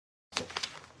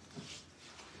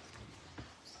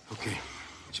Okay,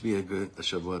 should be a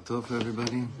Shavua Tov for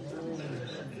everybody.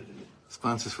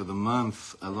 Sponsors for the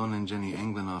month, Alon and Jenny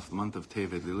Englenoff, month of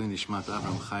Tevet, Lilin Ishmat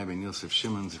Avram Chai ben Yosef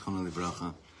Shimon, Zichrono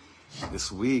Livracha.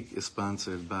 This week is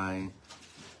sponsored by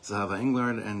Zahava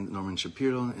Englard and Norman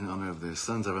Shapiro in honor of their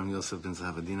sons, Avram Yosef ben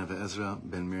Zahavadina ve'Ezra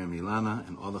ben Miriam Ilana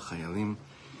and all the Chayalim.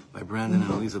 By Brandon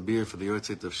and Eliza Beer for the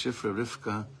Yortzeit of Shifra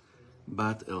Rivka,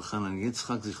 Bat Elchanan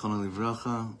Yitzchak, Zichrono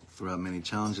Livracha, throughout many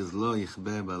challenges, Lo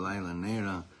Yichbe Balayla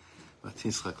Neira, Bat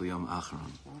Yitzchak Liyom Achron.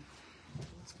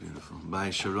 It's beautiful. By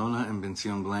Sharona and Ben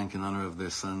Zion Blank in honor of their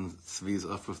son Tzvi's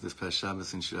Ofruf this past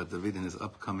Shabbos in Shirat David and his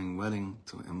upcoming wedding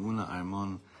to Emuna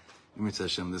Armon Emetz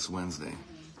Hashem this Wednesday.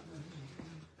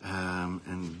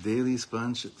 And daily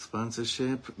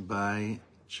sponsorship by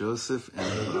Joseph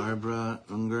and Barbara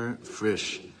Unger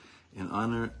Frisch in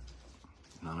honor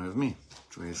of me.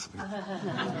 It's very sweet.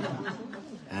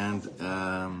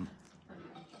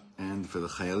 And for the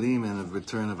Chayalim and the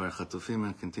return of our Chatufim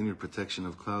and continued protection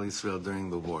of Klal Yisrael during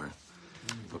the war.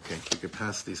 Okay, we could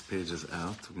pass these pages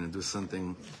out. We're going to do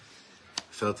something.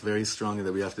 Felt very strongly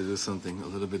that we have to do something a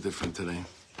little bit different today,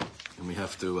 and we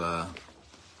have to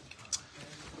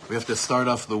start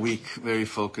off the week very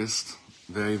focused,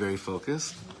 very, very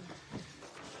focused.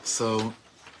 So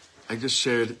I just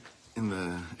shared in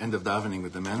the end of davening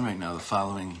with the men right now the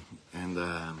following, and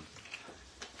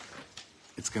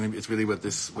it's really what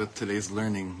today's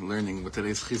learning, what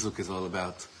today's chizuk is all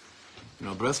about. You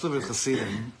know, Breslov and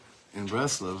Hasidim in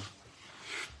Breslov,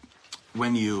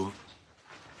 when you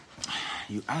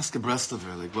ask a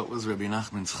Breslover, like, what was Rabbi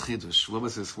Nachman's chidush? Where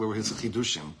were his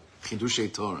chidushim?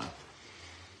 Chidushei Torah.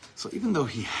 So even though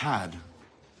he had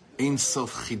Ein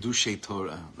Sof Chidushei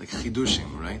Torah, like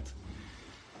chidushim, right?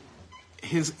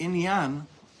 His inyan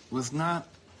was not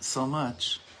so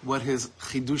much what his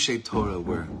chidushei Torah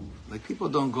were. Like, people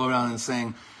don't go around and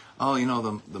saying, oh, you know,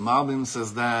 the Malbim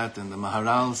says that, and the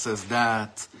Maharal says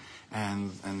that,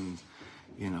 and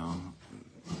you know,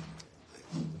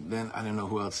 then I don't know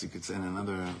who else you could say in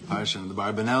another parsha, the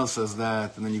Barbanel says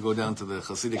that, and then you go down to the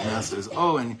Hasidic masters,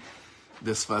 oh, and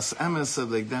the Sfas Emes said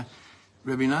like that.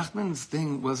 Rabbi Nachman's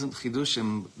thing wasn't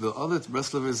chidushim. The other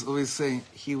Breslovers always say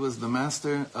he was the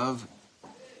master of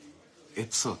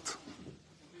etzot.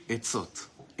 Etzot.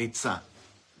 Eitzah.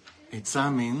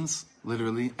 Eitzah means,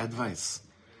 literally, advice.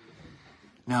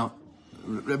 Now,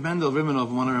 Reb Mendel Rimanov,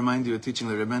 I want to remind you of a teaching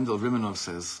that Reb Mendel Rimanov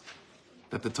says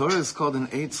that the Torah is called an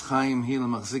Eitz Chaim Hil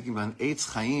Machzikim, an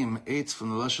Eitz Chaim, Eitz from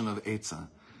the Lashon of Eitzah.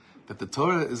 That the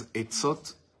Torah is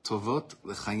Eitzot Tovot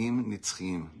L'Chaim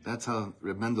Nitzchim. That's how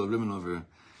Reb Mendel Rimanov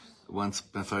once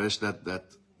mefarish that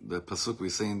the pasuk we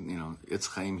say, you know, Eitz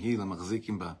Chaim Hil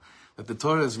Machzikim Ba. That the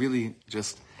Torah is really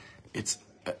just, it's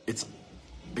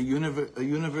a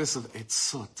universe of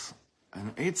etzot.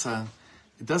 And etzah,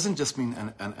 it doesn't just mean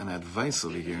an advice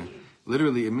over here.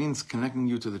 Literally, it means connecting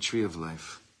you to the tree of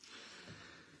life.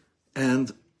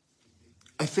 And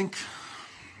I think,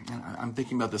 I'm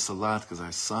thinking about this a lot because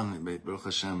our son, Baruch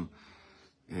Hashem,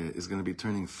 is going to be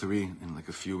turning 3 in like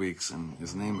a few weeks. And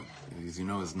his name, as you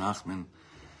know, is Nachman.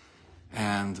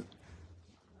 And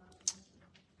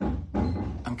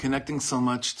I'm connecting so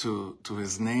much to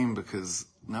his name because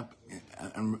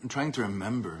I'm trying to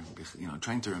remember,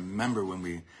 when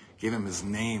we gave him his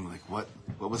name, like what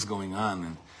was going on.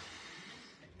 And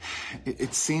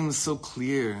it seems so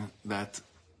clear that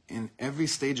in every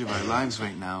stage of our lives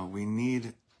right now, we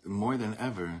need more than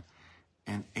ever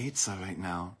an eitzah right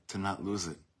now to not lose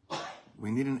it.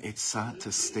 We need an eitzah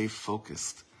to stay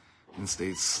focused and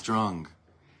stay strong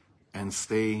and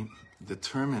stay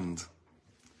determined.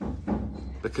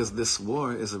 Because this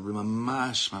war is a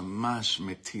mamash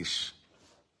metish.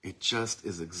 It just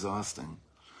is exhausting.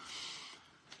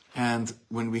 And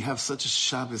when we have such a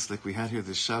Shabbos like we had here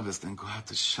this Shabbos, then go out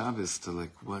to Shabbos to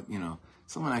like what, you know.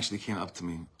 Someone actually came up to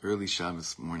me early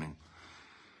Shabbos morning,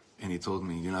 and he told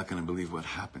me, you're not going to believe what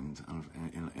happened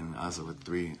in Gaza with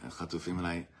 3 Chatufim. And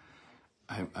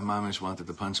I mamish wanted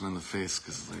to punch him in the face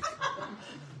because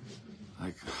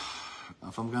like.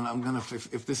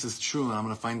 If this is true, I'm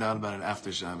gonna find out about it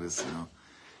after Shabbos, you know.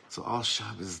 So all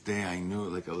Shabbos day, I knew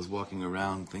it. Like I was walking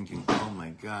around thinking, oh my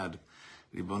God,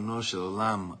 Ribono Shel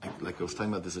Olam. Like I was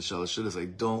talking about this at Shalosh Shudas, I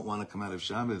don't want to come out of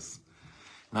Shabbos.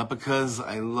 Not because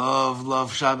I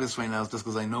love Shabbos right now, it's just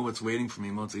because I know what's waiting for me,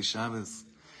 Motzei Shabbos.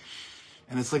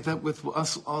 And it's like that with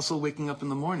us also waking up in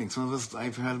the morning. Some of us,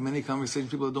 I've had many conversations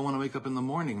with people that don't want to wake up in the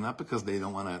morning, not because they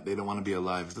don't want to be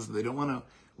alive. It's just they don't want to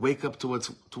wake up to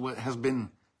what has been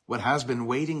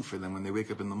waiting for them when they wake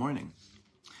up in the morning.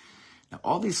 Now,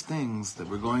 all these things that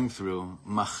we're going through,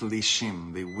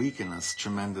 machlishim, they weaken us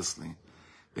tremendously.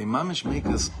 They mamish make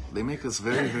us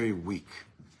very, very weak.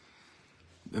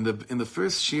 In the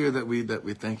first shir that we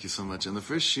thank you so much. In the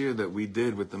first shir that we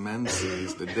did with the men's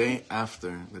series, the day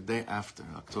after,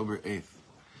 October 8th,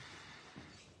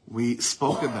 we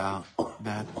spoke about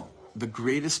that the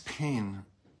greatest pain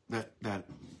that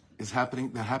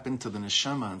happened to the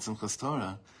neshama in Simchas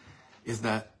Torah is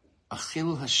that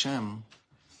Achilul Hashem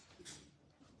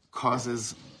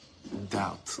causes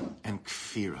doubt and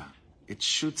kfira. It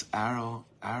shoots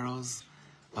arrows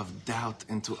of doubt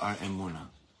into our emunah.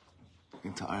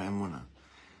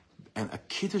 And a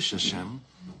Kiddush Hashem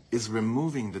is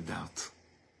removing the doubt.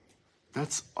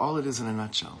 That's all it is in a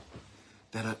nutshell.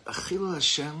 That a Chilul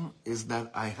Hashem is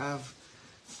that I have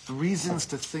reasons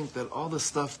to think that all the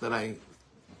stuff that I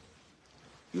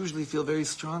usually feel very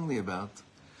strongly about,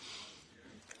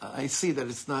 I see that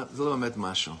it's not lo emet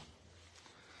masho.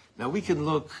 Now we can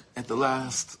look at the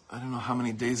last, I don't know how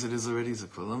many days it is already,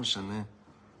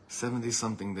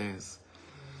 70-something days.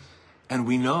 And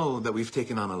we know that we've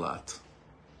taken on a lot.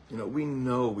 We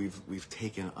know we've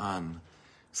taken on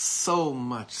so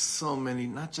much, so many,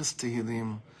 not just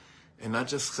Tehillim, and not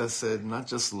just Chesed, not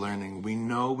just learning. We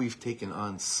know we've taken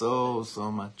on so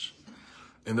much.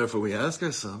 And therefore we ask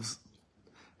ourselves,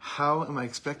 how am I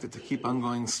expected to keep on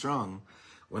going strong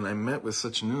when I'm met with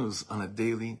such news on a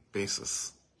daily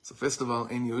basis? So first of all,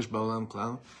 Ein Yush Ba'olam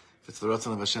Klal, if it's the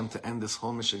Ratzon of Hashem to end this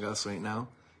whole Mishigas right now,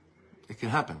 it can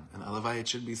happen, and alavai it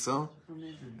should be so.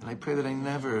 And I pray that I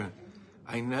never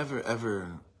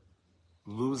ever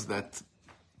lose that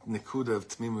nekuda of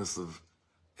tmimus of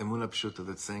emunah pshuta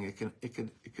that's saying it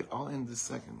could all end this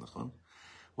second.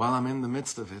 While I'm in the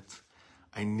midst of it,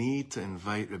 I need to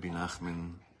invite Rabbi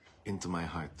Nachman into my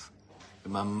heart.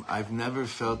 I've never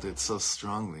felt it so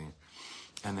strongly,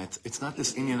 and it's not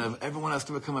this Indian of everyone has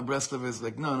to become a Breslover. It's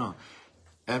like no,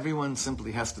 everyone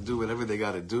simply has to do whatever they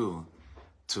got to do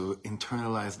to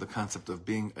internalize the concept of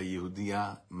being a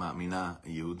Yehudiya Ma'amina, a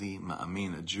Yehudi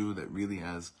Ma'amin, a Jew that really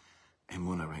has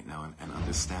emunah right now and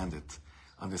understand it,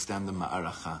 understand the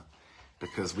Ma'aracha.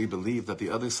 Because we believe that the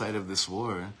other side of this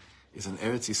war is an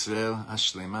Eretz Yisrael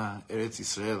Hashlema, Eretz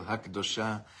Yisrael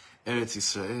HaKdosha, Eretz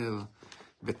Yisrael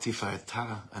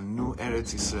Betifarta, a new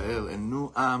Eretz Yisrael, a new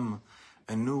Am,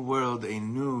 a new world, a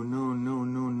new.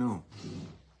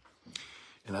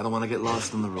 And I don't want to get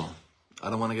lost in the road. I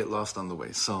don't want to get lost on the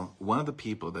way. So one of the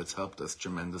people that's helped us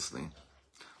tremendously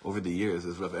over the years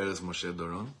is Rav Erez Moshe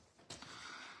Doron.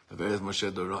 Rav Erez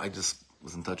Moshe Doron, I just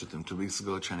was in touch with him 2 weeks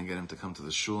ago, trying to get him to come to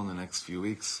the shul in the next few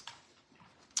weeks.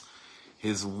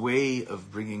 His way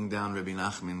of bringing down Rabbi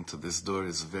Nachman to this door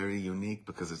is very unique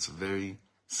because it's very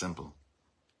simple.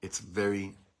 It's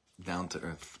very down to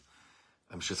earth.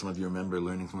 I'm sure some of you remember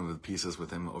learning some of the pieces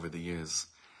with him over the years.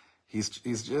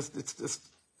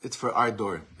 It's for our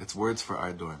door. It's words for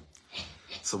our door.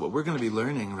 So what we're going to be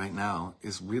learning right now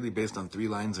is really based on 3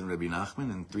 lines in Rabbi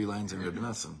Nachman and 3 lines in Rabbi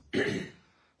Nassim.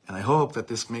 And I hope that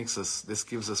this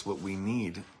gives us what we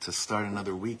need to start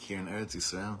another week here in Eretz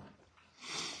Yisrael.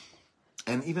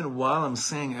 And even while I'm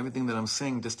saying everything that I'm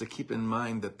saying, just to keep in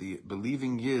mind that the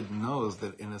believing Yid knows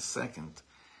that in a second,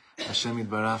 Hashem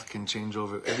Yitbarach can change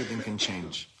over, everything can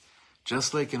change.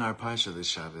 Just like in our Parsha this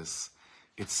Shabbos,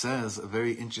 it says a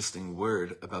very interesting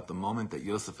word about the moment that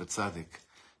Yosef Atzadik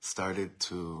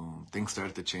things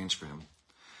started to change for him.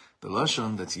 The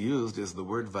lashon that's used is the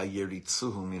word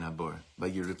vayiritzuhu min habor,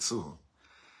 vayiritzuhu,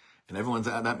 and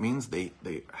that means they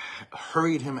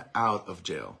hurried him out of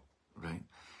jail, right?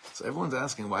 So everyone's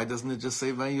asking, why doesn't it just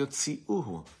say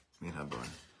vayotziuhu min habor?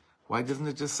 Why doesn't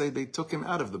it just say they took him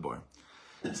out of the bor?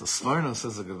 So Sforno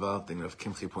says a gewalt thing Rav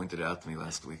Kimchi pointed out to me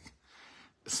last week.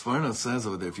 Sforno says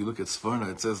over there, if you look at Sforno,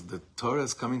 it says the Torah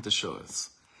is coming to show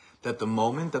us that the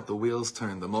moment that the wheels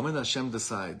turn, the moment Hashem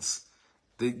decides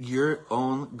that your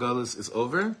own galus is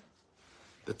over,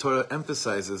 the Torah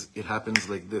emphasizes it happens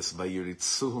like this: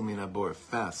 vayiritzuhu min habor,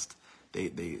 fast.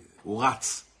 They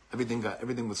watts.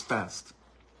 Everything was fast,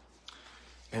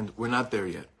 and we're not there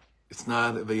yet. It's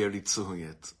not vayiritzuhu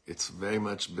yet. It's very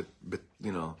much,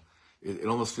 it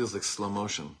almost feels like slow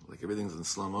motion, like everything's in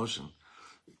slow motion.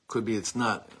 Could be it's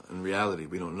not. In reality,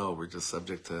 we don't know. We're just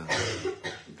subject to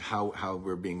how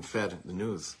we're being fed the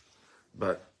news.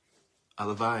 But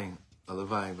alavai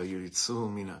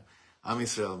vayiritzuhu mina Am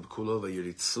Yisrael kulo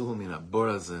vayiritzuhu mina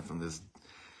borazeh, from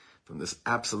this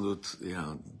absolute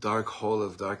dark hole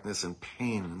of darkness and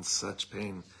pain and such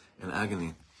pain and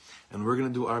agony. And we're going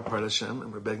to do our part, Hashem,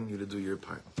 and we're begging you to do your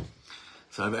part.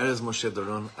 So Rav Erez Moshe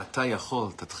Doron, ata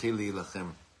yachol tatchili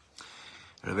lachem.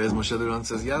 Rav Erez Moshe Doron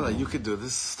says, Yalla, you could do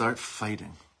this. Start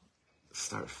fighting.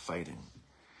 Start fighting.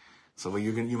 So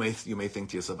you may think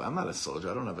to yourself, I'm not a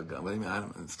soldier. I don't have a gun. What do you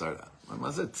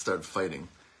mean? Start fighting.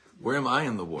 Where am I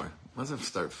in the war? What does it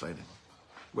start fighting?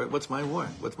 What's my war?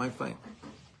 What's my fight?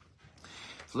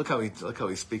 So look how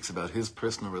he speaks about his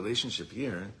personal relationship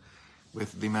here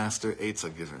with the master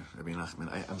Eitzah giver, Rabbi Nachman.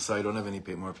 I'm sorry, I don't have any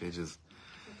more pages.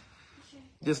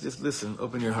 Just listen.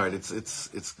 Open your heart.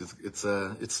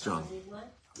 It's strong.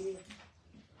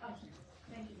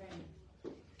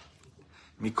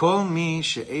 מכל מי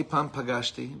שאי פעם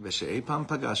פגשתי ושאי פעם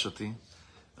פגש אותי,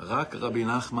 רק רבי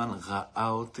נחמן ראה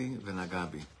אותי ונגע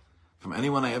בי. From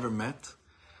anyone I ever met,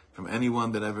 from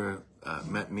anyone that ever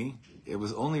met me, it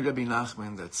was only Rabbi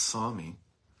Nachman that saw me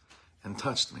and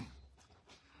touched me.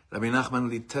 Rabbi Nachman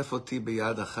ליטף אותי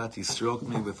ביד אחת, he stroked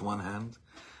me with one hand,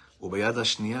 וביד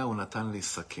השנייה הוא נתן לי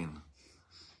סכין.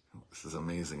 This is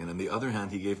amazing. And in the other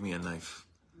hand, he gave me a knife.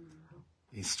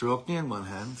 He stroked me in one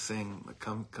hand, saying,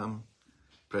 come,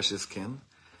 precious kin.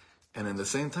 And at the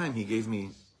same time, he gave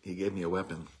me a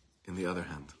weapon in the other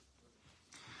hand.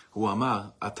 הוא אמר,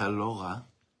 אתה לא רע,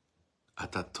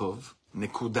 אתה טוב,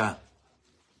 נקודה.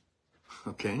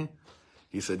 Okay?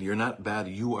 He said, you're not bad,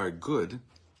 you are good,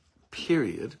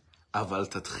 period, אבל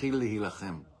תתחיל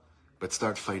להילחם. But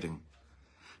start fighting.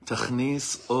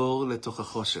 תכניס אור לתוך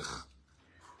החושך.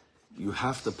 You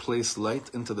have to place light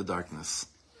into the darkness.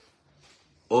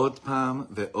 עוד פעם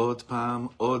ועוד פעם,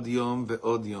 עוד יום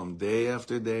ועוד יום, day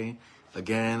after day,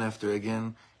 again after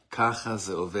again, ככה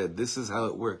זה עובד. This is how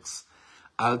it works.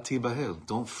 אל תיבהל,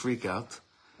 don't freak out.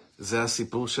 זה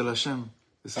הסיפור של השם.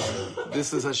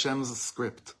 This is Hashem's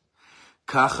script.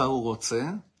 ככה הוא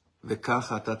רוצה,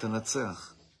 וככה אתה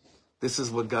תנצח. This is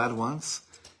what God wants,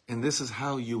 and this is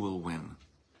how you will win.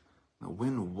 Now,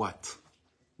 win what?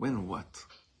 Win what?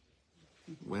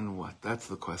 Win what? That's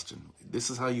the question. This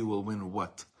is how you will win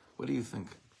what? What do you think?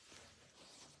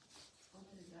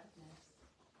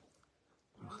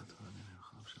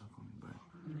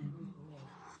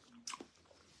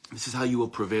 This is how you will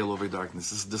prevail over darkness.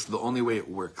 This is the only way it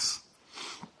works.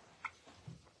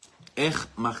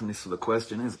 So the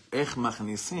question is, איך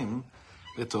מכניסים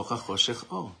לתוך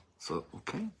החושך אור? So,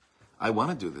 okay, I want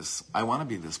to do this. I want to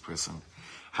be this person.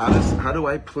 How do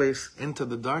I place into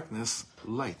the darkness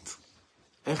light?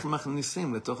 איך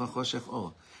מכניסים לתוך החושך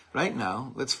אור? Right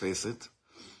now, let's face it,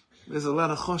 there's a lot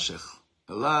of choshech.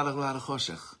 A lot of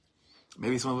choshech.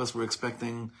 Maybe some of us were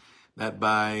expecting that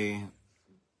by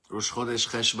Rosh Chodesh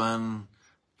Cheshvan,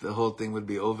 the whole thing would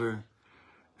be over,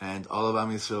 and all of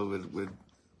Am Yisrael would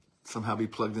somehow be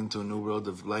plugged into a new world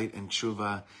of light and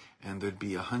tshuva, and there'd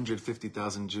be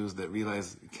 150,000 Jews that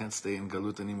realize you can't stay in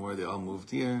Galut anymore, they all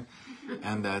moved here,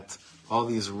 and that all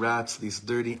these rats, these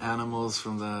dirty animals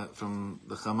from the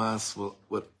Hamas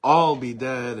would all be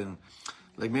dead, and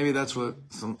like maybe that's what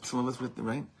some of us would,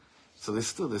 right? So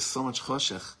there's so much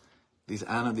choshech. These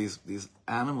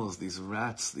animals, these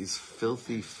rats, these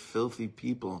filthy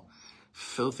people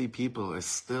are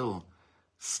still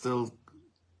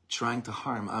trying to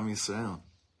harm Am Yisrael.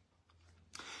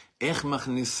 איך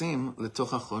מכניסים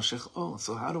לתוך החושך אור?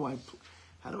 So how do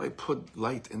I put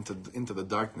light into the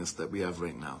darkness that we have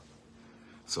right now?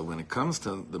 So when it comes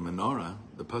to the menorah,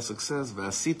 the pasuk says,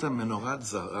 "V'asita menorat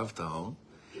zarav tahor."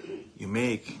 You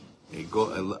make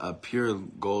a pure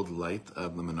gold light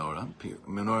of the menorah,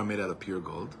 menorah made out of pure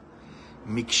gold.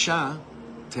 Miksha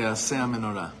teaseh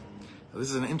menorah. This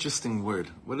is an interesting word.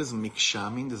 What does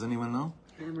miksha mean? Does anyone know?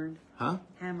 Hammered. Huh?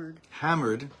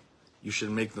 Hammered. You should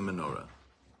make the menorah.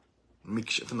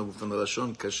 Miksha from the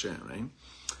lashon kasher, right?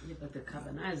 Yeah, but the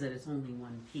kavanah is that it's only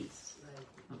one piece.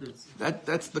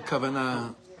 That's the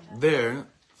kavanah there.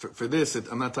 For this,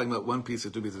 I'm not talking about one piece or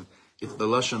two pieces. It's the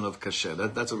lashon of kasher.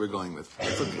 That's what we're going with.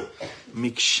 That's okay.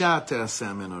 Miksha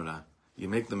teaseh menorah. You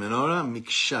make the menorah,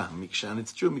 miksha. And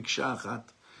it's true, miksha achat.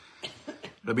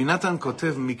 Rabbi Natan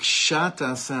kotev miksha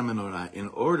teaseh menorah. In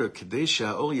order, kedei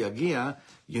she'aor yagia,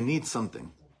 you need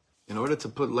something. In order to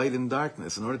put light in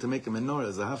darkness, in order to make a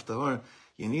menorah, zahav tahor,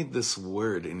 you need this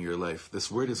word in your life. This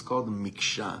word is called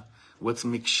miksha. What's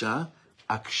miksha?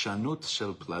 Akshanut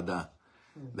shel plada.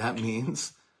 That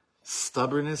means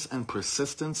stubbornness and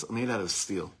persistence made out of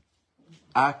steel.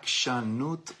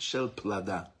 Akshanut shel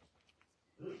plada.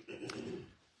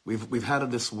 We've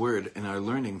had this word in our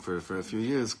learning for a few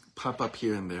years pop up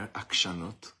here and there.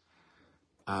 Akshanut,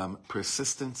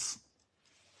 persistence,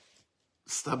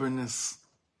 stubbornness.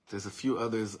 There's a few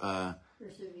others.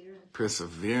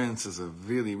 Perseverance is a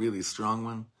really, really strong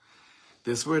one.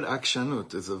 This word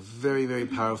akshanut is a very, very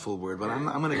powerful word, but I'm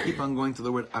going to keep on going to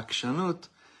the word akshanut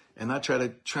and not try to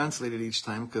translate it each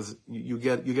time because you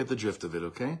get the drift of it,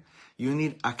 okay? You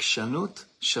need akshanut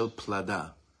shel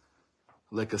plada.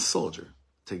 Like a soldier.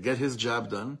 To get his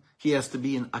job done, he has to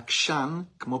be in akshan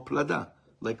kmo plada.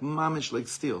 Like mamish, like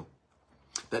steel.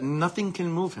 That nothing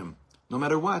can move him, no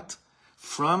matter what,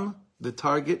 from the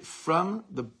target from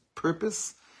the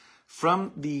purpose,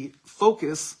 from the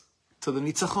focus to the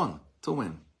nitzachon, to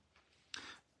win.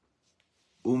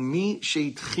 Umi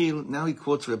sheitchil, now he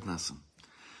quotes Reb Nassim.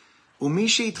 Umi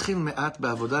sheitchil me'at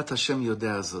ba'avodat Hashem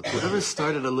yodea zot. Whoever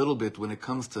started a little bit when it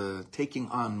comes to taking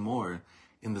on more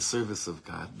in the service of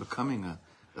God, becoming a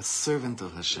servant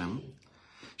of Hashem,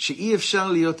 she'i efshar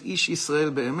liot ish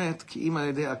Yisrael be'emet ki im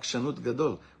al yedei akshanut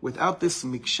gadol. Without this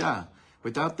miksha,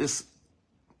 without this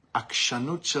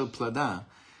akshanut shel plada,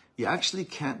 you actually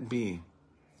can't be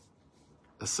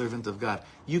a servant of God.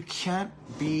 You can't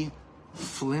be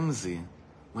flimsy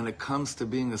when it comes to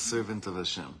being a servant of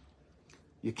Hashem.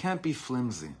 You can't be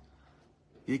flimsy.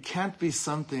 You can't be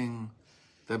something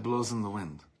that blows in the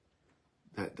wind.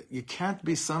 You can't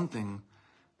be something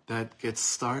that gets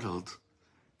startled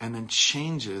and then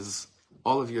changes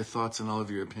all of your thoughts and all of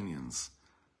your opinions.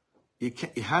 It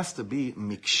has to be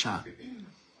miksha.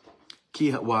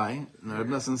 Why? Reb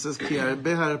Nassim says, Ki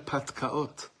arbeh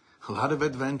patkaot, a lot of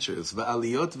adventures,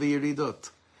 va'aliyot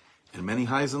ve'yiridot, and many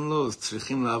highs and lows,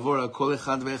 tzrichim la'avor al kol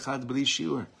echad ve'echad b'li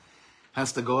shiur,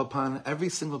 has to go upon every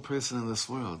single person in this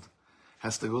world,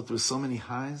 has to go through so many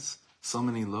highs, so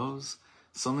many lows,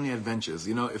 so many adventures.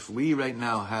 You know, if we right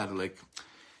now had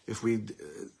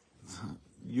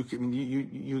you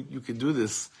could do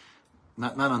this,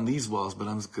 not on these walls, but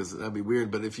because that'd be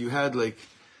weird. But if we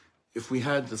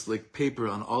had this paper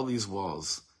on all these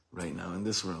walls right now in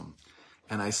this room,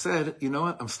 and I said, you know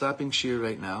what, I'm stopping shir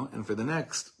right now, and for the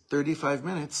next 35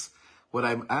 minutes, what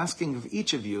I'm asking of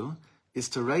each of you is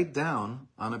to write down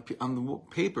on the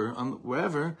paper, on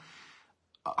wherever,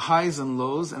 highs and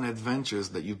lows and adventures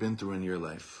that you've been through in your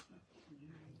life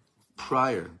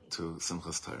prior to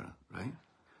Simchas Torah, right?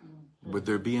 Would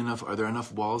there be enough? Are there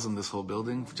enough walls in this whole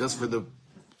building just for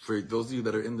those of you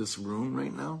that are in this room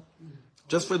right now?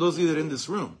 Just for those of you that are in this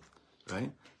room,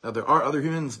 right? Now there are other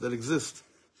humans that exist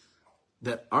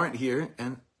that aren't here,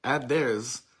 and add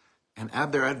theirs, and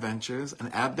add their adventures,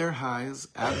 and add their highs,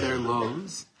 add their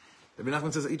lows. Rabbi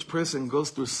Nachman says each person goes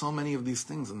through so many of these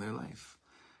things in their life.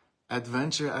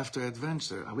 Adventure after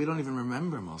adventure. We don't even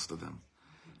remember most of them.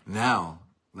 Now,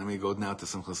 let me go now to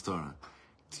Simchas Torah.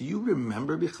 Do you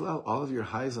remember, Bichlal, all of your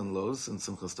highs and lows in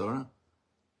Simchas Torah?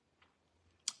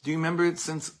 Do you remember it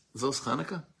since Zos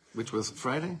Chanukah, which was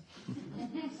Friday?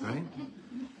 Right?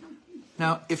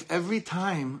 Now, if every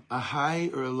time a high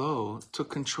or a low took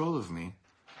control of me,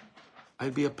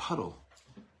 I'd be a puddle.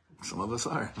 Some of us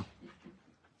are.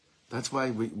 That's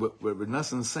why what Reb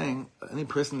Nassim is saying, any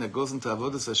person that goes into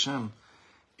Avodas Hashem,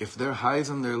 if their highs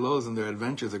and their lows and their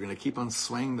adventures are going to keep on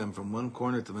swaying them from one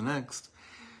corner to the next,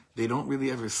 they don't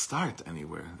really ever start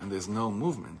anywhere, and there's no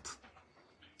movement.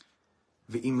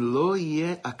 Ve'im lo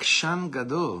yeh akshan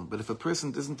gadol, but if a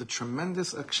person isn't a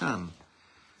tremendous akshan,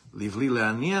 livli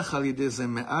le'aniach al yedei ze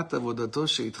me'at avodato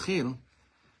she'itchil,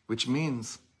 which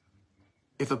means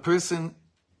if a person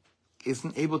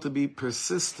isn't able to be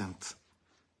persistent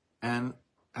and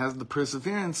has the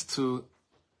perseverance to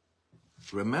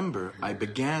remember, I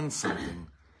began something,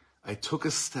 I took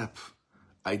a step,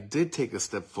 I did take a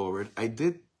step forward, I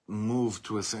did move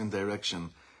to a certain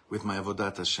direction with my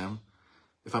avodat Hashem.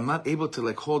 If I'm not able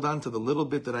to hold on to the little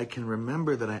bit that I can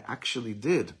remember that I actually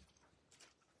did,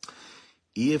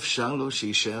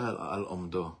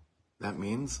 that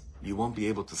means you won't be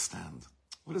able to stand.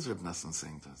 What is Reb Nassim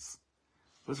saying to us?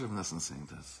 What is Reb Nassim saying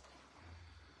to us?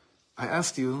 I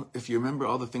asked you if you remember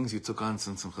all the things you took on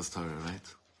since Simchas Torah,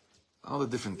 right? All the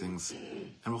different things.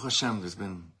 And Baruch Hashem, there's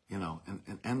been,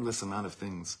 an endless amount of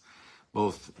things,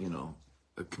 both,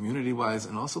 community-wise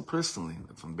and also personally,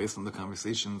 based on the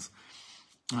conversations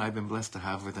I've been blessed to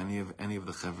have with any of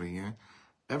the Chevra here.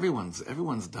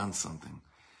 Everyone's done something.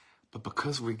 But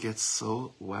because we get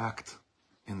so whacked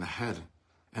in the head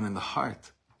and in the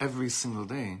heart every single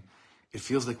day, it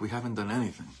feels like we haven't done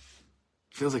anything.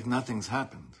 It feels like nothing's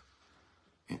happened.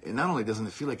 And not only doesn't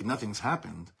it feel like nothing's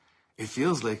happened, it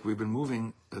feels like we've been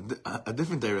moving a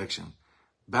different direction,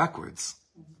 backwards.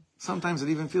 Sometimes it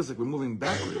even feels like we're moving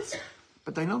backwards.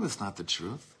 But I know that's not the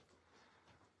truth.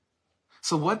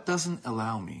 So what doesn't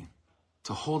allow me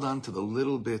to hold on to the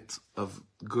little bit of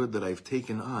good that I've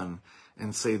taken on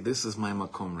and say, this is my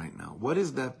makom right now? What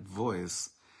is that voice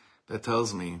that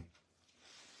tells me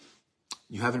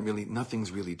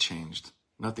nothing's really changed,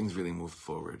 nothing's really moved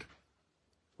forward?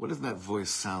 What does that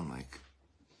voice sound like?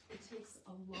 It takes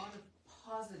a lot of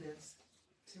positives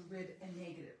to rid a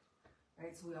negative,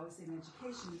 right? So we always say in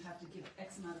education, you have to give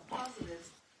X amount of positives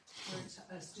for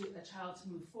a child to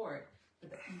move forward.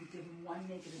 But you give them one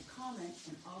negative comment,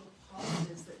 and all the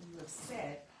positives that you have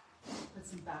said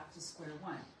puts them back to square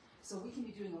one. So we can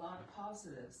be doing a lot of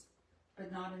positives, but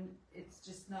it's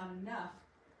just not enough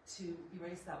to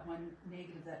erase that one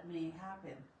negative that may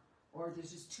happen, or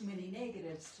there's just too many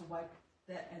negatives to wipe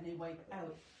that, and they wipe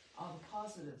out all the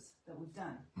positives that we've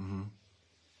done. Mm-hmm.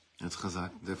 That's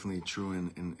chazak, definitely true,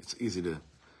 and it's easy to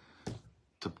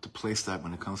place that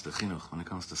when it comes to chinuch, when it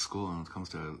comes to school, when it comes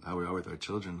to how we are with our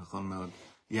children.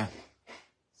 Yeah.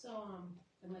 So,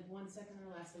 in like 1 second or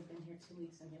less, I've been here 2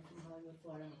 weeks. I'm here from Hollywood,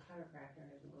 Florida. I'm a chiropractor, and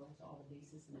I've been going to all the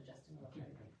bases and adjusting a little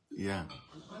everything. Yeah.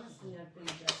 And honestly, I've been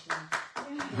adjusting.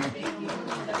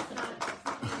 That's not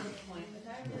the point, but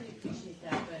I really appreciate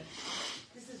that. But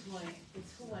this is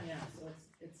it's who I am. So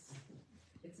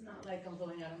it's not like I'm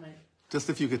going out of my. Just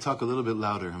if you could talk a little bit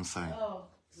louder, I'm sorry. Oh,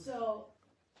 so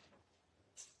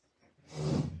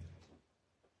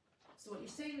what you're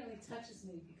saying really touches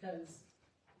me, because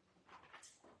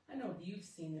I don't know if you've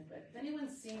seen it, but if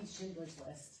anyone's seen Schindler's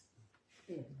List,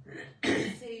 it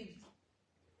saved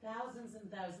thousands and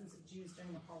thousands of Jews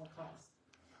during the Holocaust.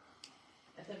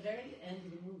 At the very end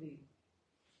of the movie,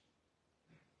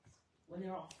 when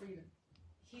they're all freed,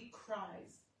 he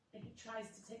cries and he tries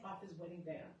to take off his wedding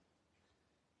band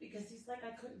because he's like,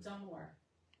 I could have done more.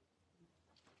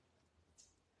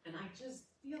 And I just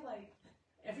feel like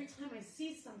every time I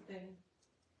see something,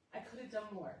 I could have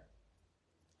done more.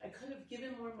 I could have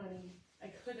given more money. I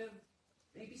could have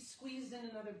maybe squeezed in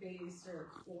another base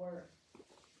or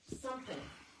something,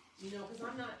 because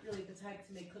I'm not really the type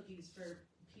to make cookies for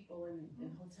people in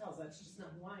hotels. That's just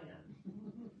not who I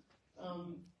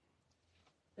am.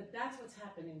 But that's what's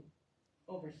happening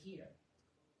over here.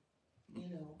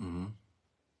 Mm-hmm.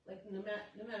 Like no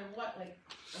matter what, like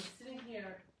I'm sitting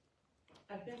here.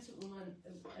 I've been to Uman.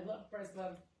 I love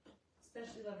Breslov,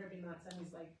 especially love Rabbi Matzah.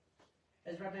 He's like,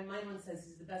 as Rabbi Maimon says,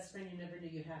 he's the best friend you never knew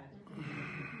you had.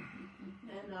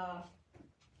 And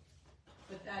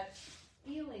but that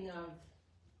feeling of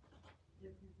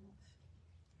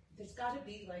there's got to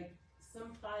be like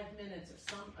some 5 minutes or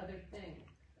some other thing.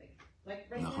 Like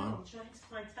right now, I'm trying to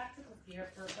find tactical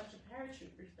gear for a bunch of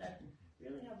paratroopers that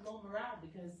really have low morale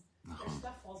because their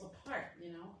stuff falls apart.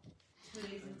 2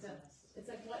 days into. It's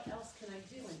like, what else can I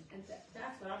do? And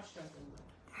that's what I'm struggling with.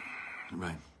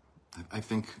 Right. I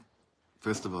think,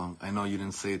 first of all, I know you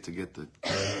didn't say it to get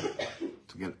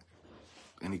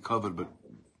any cover, but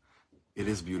it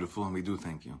is beautiful, and we do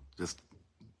thank you. Just,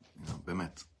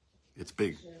 bemet. It's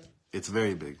big. Sure. It's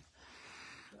very big.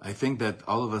 I think that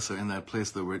all of us are in that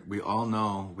place that we all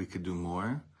know we could do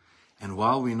more, and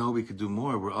while we know we could do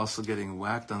more, we're also getting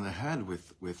whacked on the head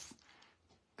with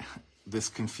this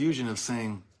confusion of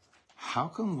saying, how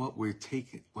come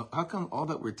all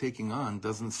that we're taking on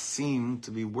doesn't seem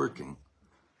to be working?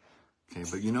 Okay,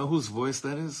 but you know whose voice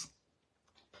that is?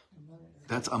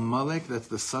 That's Amalek, that's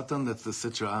the Satan, that's the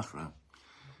Sitra Achra.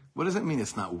 What does it mean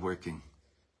it's not working?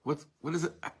 What is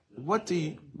it? What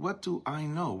do I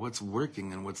know? What's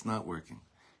working and what's not working?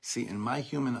 See, in my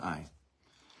human eye,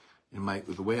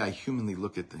 the way I humanly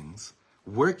look at things,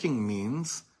 working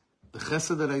means the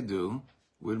chesed that I do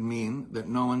would mean that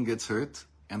no one gets hurt,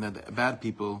 and that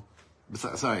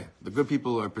the good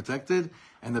people are protected,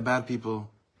 and the bad people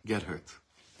get hurt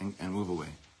and move away.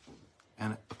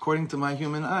 And according to my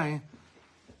human eye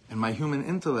and my human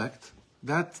intellect,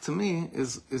 that to me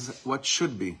is what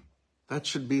should be. That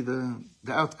should be the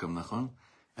outcome, nachon?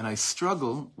 And I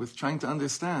struggle with trying to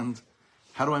understand,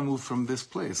 how do I move from this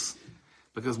place?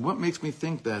 Because what makes me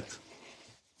think that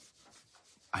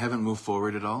I haven't moved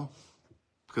forward at all?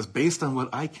 Because based on what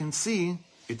I can see,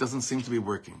 it doesn't seem to be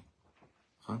working.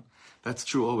 Huh? That's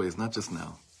true always, not just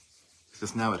now. It's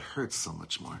just now it hurts so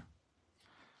much more.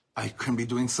 I can be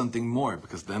doing something more,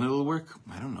 because then it'll work.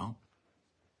 I don't know.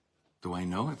 Do I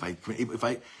know?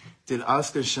 Did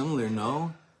Oscar Schindler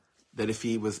know that if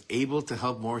he was able to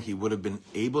help more, he would have been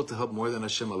able to help more than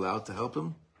Hashem allowed to help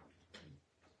him?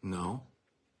 No.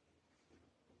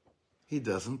 He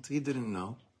doesn't. He didn't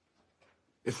know.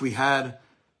 If we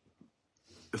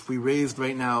raised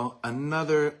right now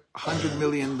another $100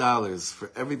 million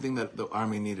for everything that the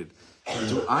army needed,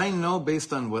 do I know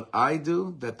based on what I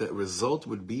do that the result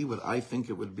would be what I think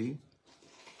it would be?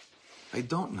 I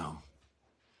don't know.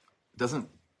 It doesn't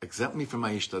exempt me from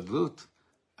my ishtadlut.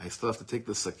 I still have to take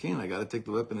the sakin. I got to take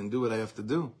the weapon and do what I have to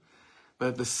do. But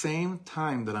at the same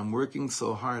time that I'm working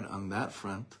so hard on that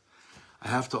front, I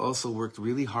have to also work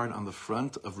really hard on the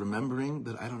front of remembering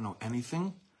that I don't know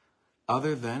anything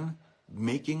other than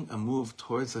making a move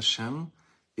towards Hashem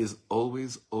is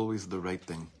always, always the right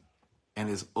thing. And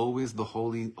is always the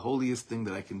holiest thing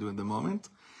that I can do in the moment,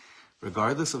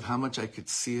 regardless of how much I could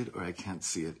see it or I can't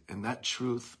see it. And that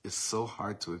truth is so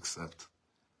hard to accept.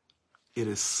 It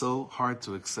is so hard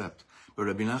to accept. But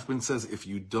Rabbi Nachman says, if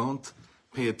you don't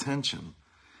pay attention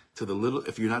to the little,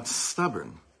 if you're not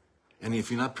stubborn, and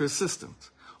if you're not persistent,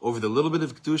 over the little bit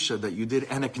of kedusha that you did,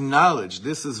 and acknowledge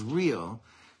this is real,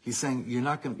 he's saying you're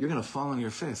going to fall on your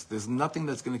face. There's nothing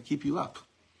that's going to keep you up.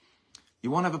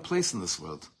 You won't have a place in this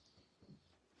world.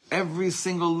 Every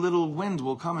single little wind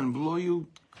will come and blow you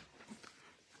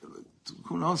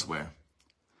who knows where.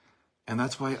 And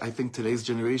that's why I think today's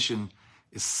generation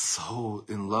is so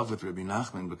in love with Rabbi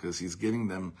Nachman, because he's giving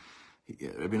them,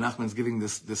 Rabbi Nachman's giving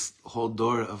this whole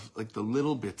door of like the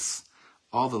little bits,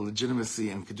 all the legitimacy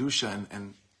and kedusha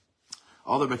and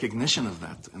all the recognition of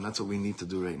that. And that's what we need to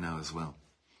do right now as well.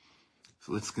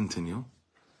 So let's continue.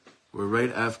 We're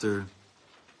right after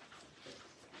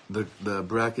the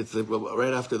brackets,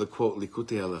 right after the quote,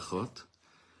 Likutei Halachot.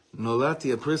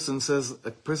 Nolati,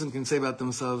 a person can say about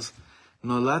themselves,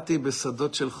 Nolati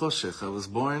besadot shel choshech. I was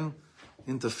born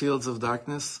into fields of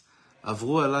darkness.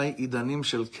 Avru alai idanim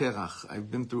shel kerach. I've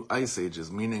been through ice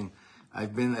ages, meaning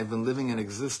I've been living an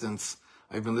existence.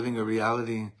 I've been living a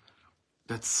reality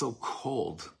that's so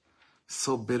cold,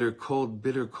 so bitter cold.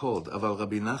 Aval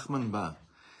Rabbi Nachman ba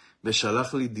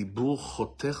ושלח לי דיבור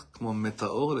חותך כמו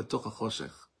מטאור לתוך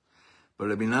החושך. But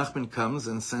Rabbi Nachman comes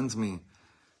and sends me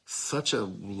such a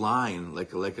line,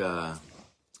 like a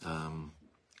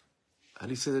how do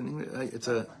you say that in English? It's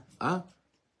a Lifeline.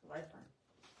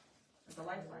 It's a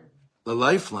lifeline. The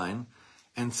lifeline,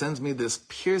 and sends me this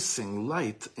piercing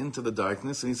light into the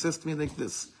darkness, and he says to me like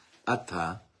this,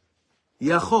 Ata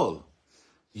yachol.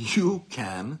 You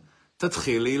can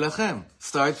tatchil leilachem.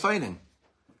 Start fighting.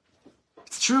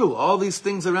 It's true. All these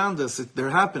things around us, they're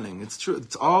happening. It's true.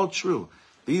 It's all true.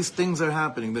 These things are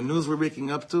happening. The news we're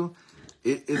waking up to,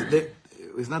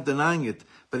 he's not denying it,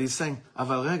 but he's saying,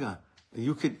 Aval rega,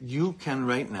 you can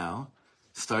right now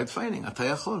start fighting. Ata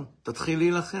yachol. Tatchil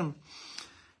leilachem.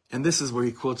 And this is where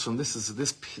he quotes from.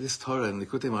 This Torah in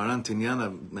Likutei Moharan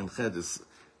Tinyana Memched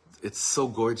it's so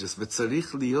gorgeous.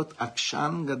 V'tzarich liot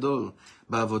akshan gadol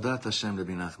ba'avodat Hashem,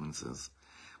 Rabbi Nachman says.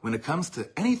 When it comes to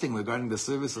anything regarding the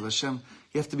service of Hashem,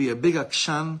 you have to be a big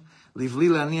akshan, livli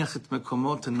laniach et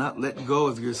mekomo, to not let go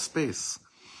of your space.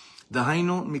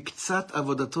 Dahainu miktzat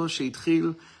avodato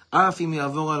sheitchil, af im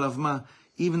yavor alav ma.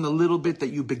 Even the little bit that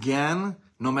you began,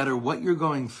 no matter what you're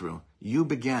going through, you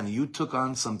began, you took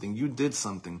on something, you did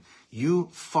something, you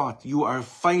fought, you are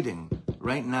fighting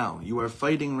right now. You are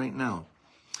fighting right now.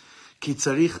 כי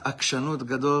צריך עקשנות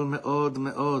גדול מאוד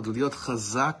מאוד, להיות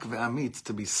חזק ואמיץ,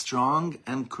 to be strong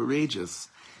and courageous,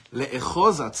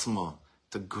 לאחוז עצמו,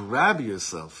 to grab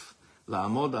yourself,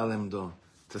 לעמוד על עמדו,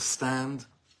 to stand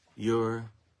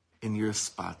in your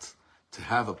spot, to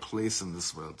have a place in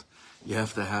this world. You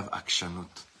have to have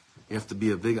עקשנות. You have to be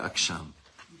a big עקשן.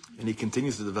 And he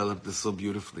continues to develop this so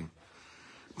beautifully.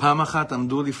 פעם אחת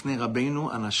עמדו לפני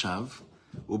רבינו אנשיו,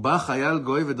 ובא חייל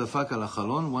גוי ודפק על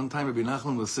החלון. One time Rabbi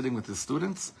Nachman was sitting with his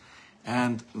students,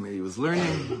 and he was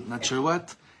learning, not sure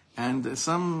what, and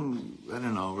some, I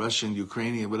don't know, Russian,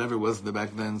 Ukrainian, whatever it was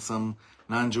back then, some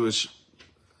non-Jewish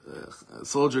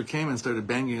soldier came and started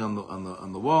banging on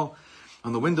the wall,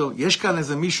 on the window. Yesh kan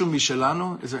eze mishu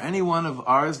mishelanu? Is there any one of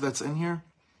ours that's in here?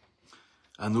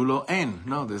 Anu lo ein.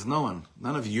 No, there's no one.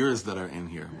 None of yours that are in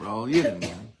here. We're all Yidden.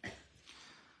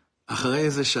 אחרי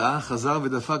איזה שעה, חזר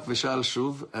ודפק ושאל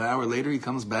שוב. An hour later, he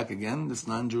comes back again, this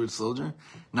non-Jewish soldier,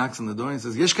 knocks on the door and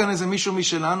says, יש כאן איזה מישהו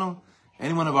משלנו?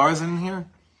 Any one of ours in here?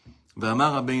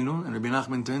 ואמר רבינו, and Rabbi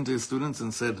Nachman turned to his students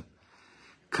and said,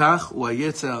 כך הוא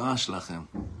היצר הרע שלכם.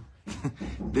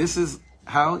 This is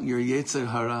how your יצר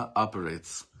הרע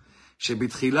operates.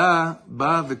 שבתחילה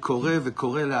בא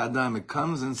וקורא לאדם. It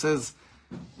comes and says,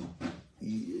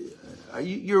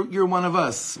 you're one of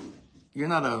us.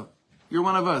 You're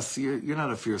one of us. You're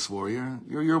not a fierce warrior.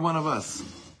 You're one of us.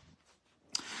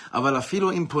 אבל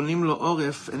אפילו אם פונים לו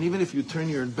עורף, and even if you turn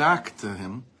your back to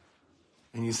him,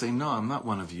 and you say, no, I'm not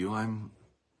one of you. I'm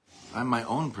my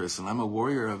own person. I'm a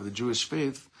warrior of the Jewish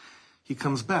faith. He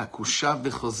comes back. הוא שב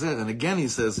וחוזר. And again he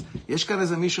says, יש כאן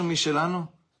איזה מישהו משלנו?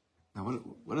 Now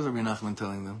what is Rabbi Nachman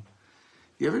telling them?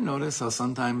 You ever notice how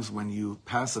sometimes when you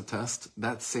pass a test,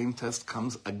 that same test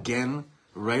comes again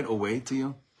right away to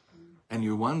you? And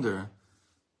you wonder,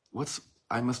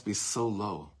 I must be so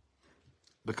low.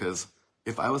 Because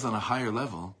if I was on a higher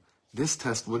level, this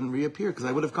test wouldn't reappear because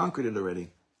I would have conquered it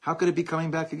already. How could it be coming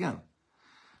back again?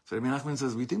 So Rabbi Nachman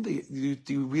says,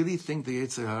 do you really think the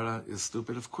Yetzer Hara is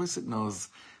stupid? Of course it knows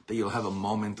that you'll have a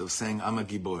moment of saying, I'm a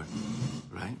Gibor,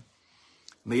 right?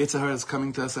 And the Yetzer Hara is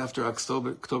coming to us after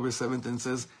October 7th and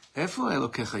says, Efo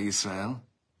Elokecha Yisrael?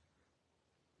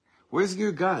 Where's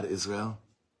your God, Israel?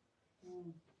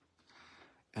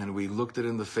 And we looked it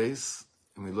in the face,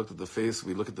 and we look at the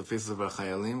faces of our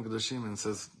Chayalim, Kedoshim, and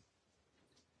says,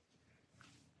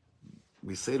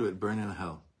 we say to it, burn in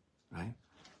hell, right?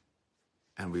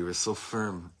 And we were so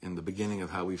firm in the beginning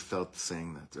of how we felt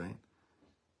saying that, right?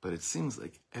 But it seems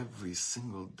like every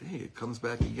single day it comes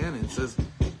back again and it says,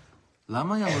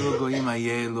 Lama yamru goyim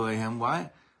ayeh Eloheim? Why?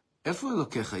 Efo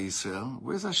Elokecha Yisrael?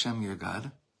 Where's Hashem, your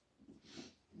God?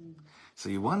 So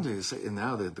you wonder, and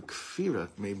now the kfira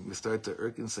may start to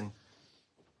irk and say,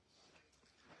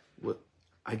 well,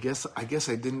 I guess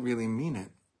I didn't really mean it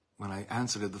when I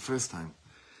answered it the first time.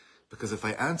 Because if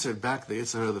I answered back the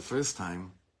Yitzhar the first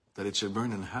time, that it should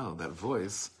burn in hell, that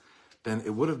voice, then it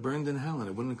would have burned in hell and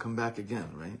it wouldn't come back again,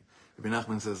 right? Rabbi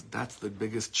Nachman says that's the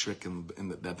biggest trick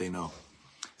that they know.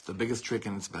 It's the biggest trick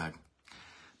in its bag.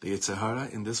 The Yetzer Hara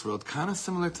in this world, kind of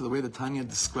similar to the way the Tanya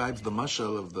describes the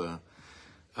mashal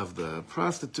of the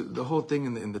prostitute, the whole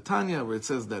thing in the Tanya, where it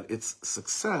says that its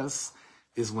success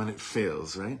is when it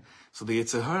fails, right? So the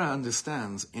Yetzer Hara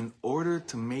understands, in order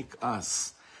to make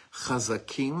us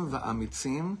chazakim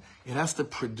va'amitzim, it has to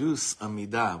produce a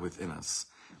midah within us.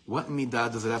 What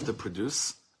midah does it have to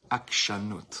produce?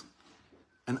 Akshanut.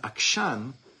 An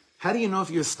akshan, how do you know if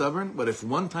you're stubborn? But if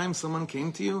one time someone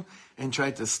came to you and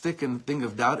tried to stick a thing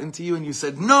of doubt into you and you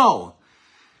said, no!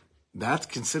 That's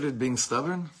considered being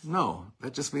stubborn? No.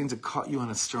 That just means it caught you on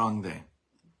a strong day.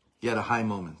 You had a high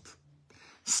moment.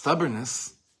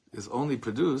 Stubbornness is only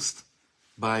produced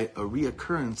by a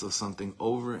reoccurrence of something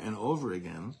over and over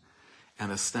again,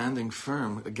 and a standing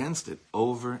firm against it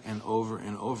over and over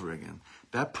and over again.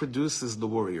 That produces the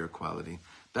warrior quality.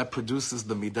 That produces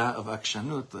the midah of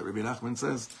akshanut that Rabbi Nachman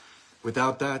says.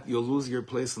 Without that, you'll lose your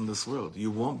place in this world.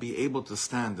 You won't be able to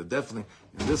stand. Definitely,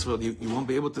 in this world, you won't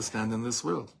be able to stand in this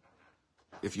world.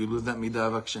 If you lose that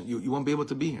midah of akshan, you won't be able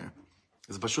to be here.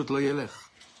 It's pashut lo yelech.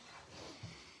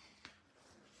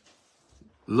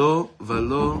 Lo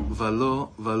valo valo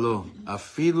valo.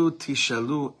 Afilu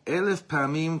tishalu 1,000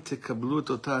 pamim tekablu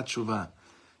tota tshuva.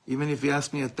 Even if you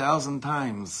ask me 1,000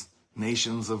 times,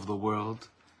 nations of the world,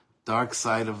 dark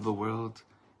side of the world,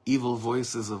 evil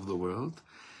voices of the world,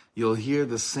 you'll hear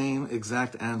the same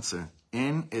exact answer.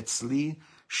 En etzli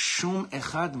shum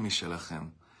echad mishelachem.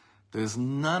 There's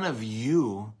none of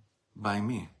you by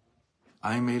me.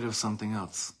 I'm made of something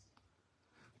else.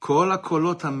 Kol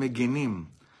hakolot hameginim,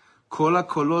 kol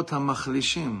hakolot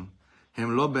hamachlishim,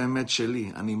 הם לא באמת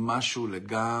שלי. אני משהו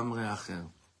לגמרי אחר.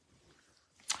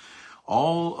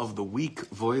 All of the weak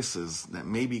voices that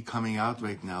may be coming out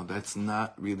right now, that's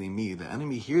not really me. The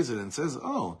enemy hears it and says,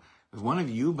 oh, is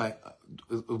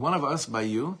one of us by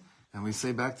you? And we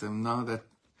say back to him, no, that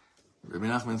Rabbi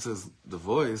Nachman says the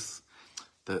voice,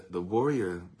 the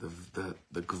warrior,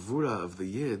 the gevura of the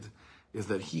yid, is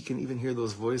that he can even hear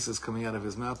those voices coming out of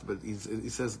his mouth, but he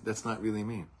says, that's not really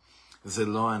me. Ze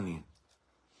lo ani.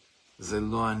 Ze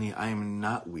lo ani. I am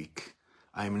not weak.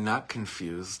 I am not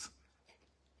confused.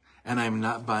 And I'm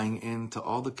not buying into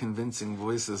all the convincing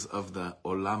voices of the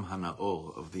olam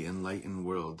hanaor, of the enlightened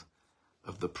world,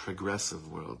 of the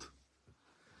progressive world.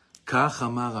 Kach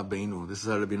amar Rabbeinu, this is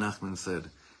how Rabbi Nachman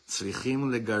said, tzrichim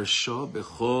legarsho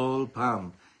bechol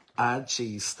pam, ad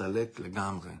sheyistalek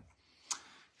legamre.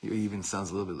 He even sounds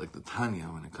a little bit like the Tanya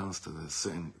when it comes to this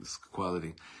certain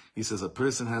quality. He says a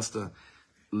person has to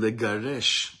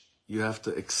legaresh, you have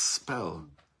to expel,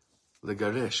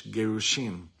 legaresh,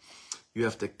 gerushim. You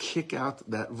have to kick out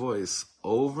that voice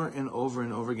over and over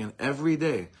and over again every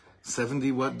day.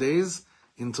 70 what days?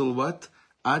 Until what?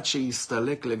 Ad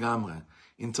sheyistalek legamre.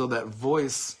 Until that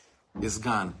voice is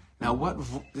gone. Now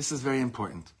this is very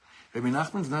important. Rabbi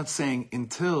Nachman's not saying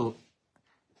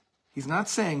he's not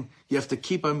saying you have to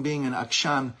keep on being an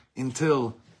akshan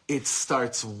until it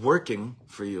starts working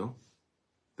for you.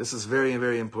 This is very,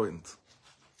 very important.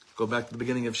 Go back to the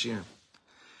beginning of Shir.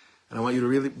 And I want you to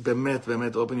really,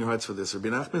 bemet, open your hearts for this. Rabbi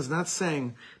Nachman is not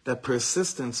saying that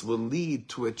persistence will lead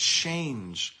to a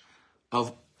change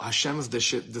of Hashem's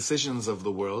decisions of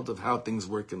the world, of how things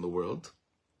work in the world.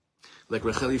 Like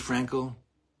Racheli Frankel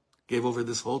gave over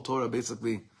this whole Torah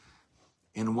basically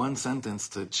in one sentence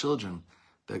to children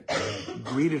that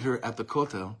greeted her at the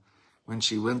Kotel when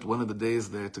she went one of the days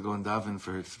there to go and daven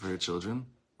for her children.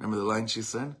 Remember the line she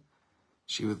said?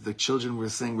 The children were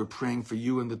saying, we're praying for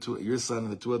you and your son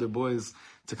and the 2 other boys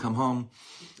to come home,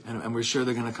 and we're sure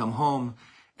they're going to come home.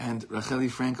 And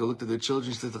Racheli Frankel looked at their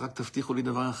children. She said,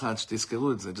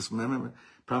 just remember,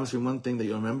 promise me one thing that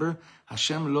you'll remember.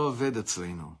 Hashem lo oved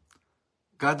etzleinu.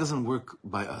 God doesn't work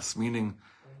by us, meaning,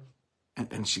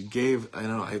 and she gave, I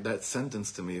don't know, that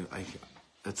sentence to me,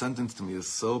 that sentence to me is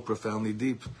so profoundly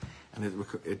deep, and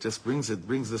it just brings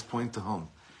this point to home.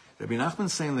 Rabbi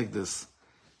Nachman's saying like this,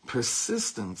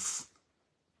 persistence,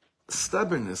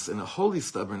 stubbornness, and a holy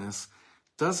stubbornness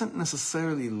doesn't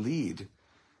necessarily lead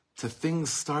to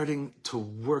things starting to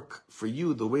work for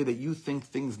you the way that you think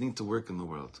things need to work in the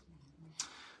world.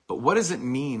 But what does it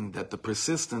mean that the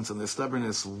persistence and the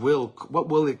stubbornness what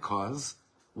will it cause?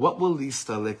 What will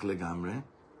listalek legamre?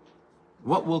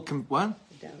 What will, what?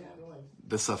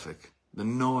 The suffix, the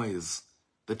noise,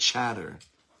 the chatter,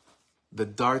 the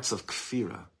darts of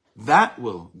kfira. That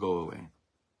will go away.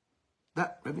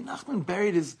 That Rabbi Nachman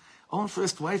buried his own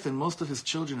first wife and most of his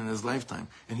children in his lifetime.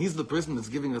 And he's the person that's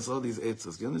giving us all these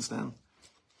eitzes. Do you understand?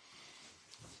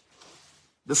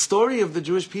 The story of the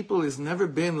Jewish people has never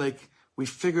been like we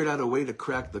figured out a way to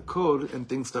crack the code and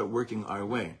things start working our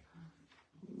way.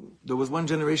 There was one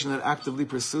generation that actively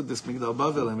pursued this Migdal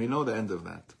Bavel, and we know the end of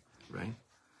that, right?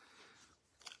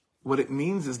 What it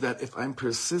means is that if I'm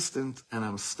persistent and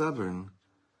I'm stubborn,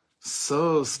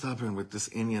 so stubborn with this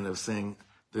inyan of saying,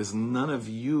 there's none of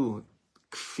you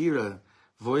kfira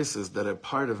voices that are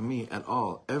part of me at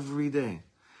all, every day.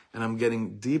 And I'm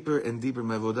getting deeper and deeper,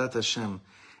 mevodat Hashem.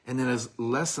 And it has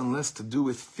less and less to do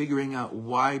with figuring out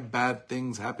why bad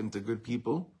things happen to good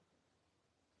people.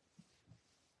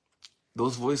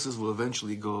 Those voices will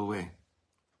eventually go away.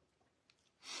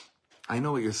 I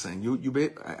know what you're saying.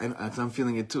 I'm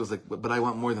feeling it too. It's like, but I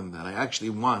want more than that. I actually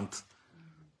want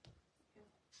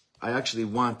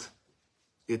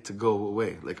it to go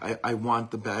away. Like, I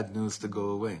want the bad news to go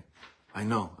away. I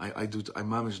know. I do. I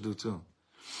mamish do too.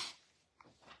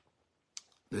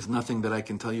 There's nothing that I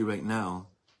can tell you right now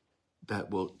that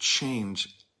will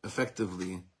change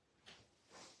effectively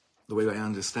the way I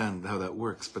understand how that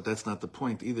works. But that's not the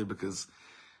point either, because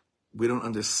we don't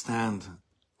understand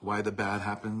why the bad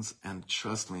happens. And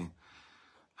trust me,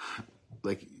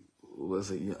 like,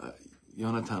 was it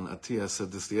Yonatan Atiyah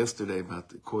said this yesterday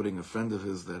about quoting a friend of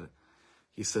his, that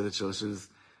he said at Shalosh,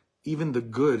 even the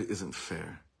good isn't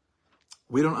fair.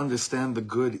 We don't understand the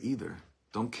good either.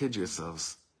 Don't kid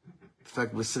yourselves. In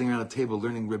fact, we're sitting around a table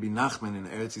learning Rabbi Nachman in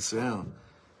Eretz Yisrael,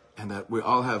 and that we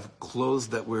all have clothes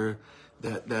that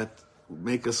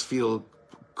make us feel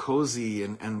cozy,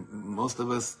 and most of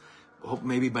us hope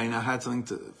maybe by now had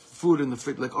food in the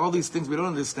fridge, like all these things we don't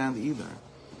understand either.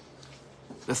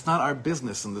 That's not our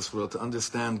business in this world to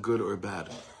understand good or bad.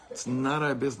 It's not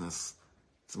our business.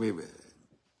 Our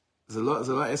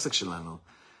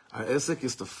esek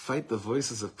is to fight the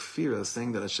voices of kfira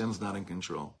saying that Hashem's not in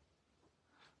control.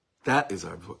 That's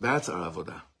our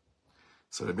avodah.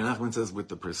 So Rabbi Nachman says, with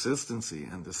the persistency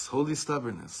and this holy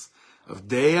stubbornness of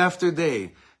day after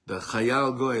day, the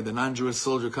Chayal Goy, the non-Jewish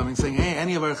soldier, coming saying, hey,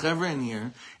 any of our chevra in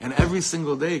here, and every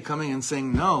single day coming and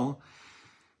saying no,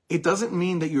 it doesn't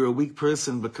mean that you're a weak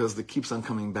person because it keeps on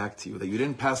coming back to you, that you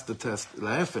didn't pass the test.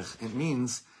 It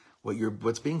means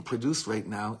what's being produced right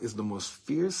now is the most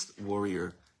fierce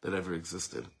warrior that ever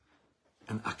existed.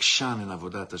 An akshan in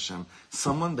avodat Hashem,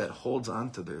 someone that holds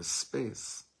on to their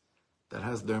space, that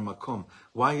has their makom.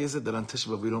 Why is it that on Tisha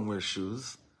B'Av we don't wear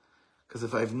shoes? Because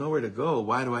if I have nowhere to go,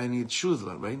 why do I need shoes,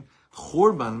 right?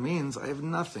 Churban means I have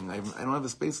nothing. I don't have a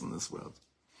space in this world.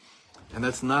 And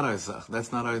that's not our zach.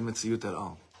 That's not our mitziyut at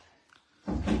all.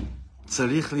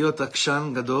 Tzarich liot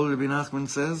akshan gadol, Rabbi Nachman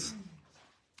says.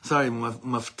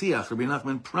 Maftiach, Rabbi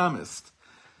Nachman promised.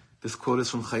 This quote is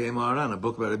from Chayei Moharan, a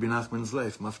book about Rabbi Nachman's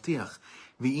life. Maftiach.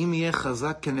 V'im yeh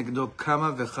chazak kenegdo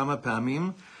kama v'chama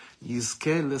pa'amim,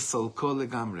 yizkeh lesalko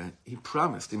legamre. He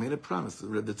promised. He made a promise. The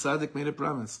tzaddik made a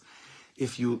promise.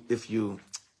 If you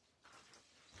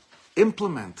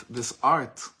implement this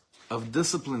art of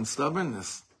discipline,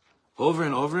 stubbornness, over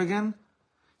and over again,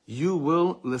 you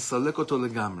will lesalek oto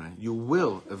legamre. You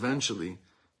will eventually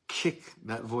kick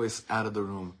that voice out of the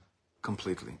room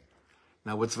completely.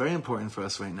 Now, what's very important for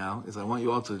us right now is I want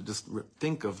you all to just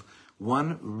think of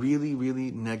one really,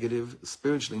 really negative,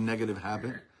 spiritually negative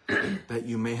habit that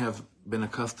you may have been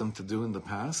accustomed to do in the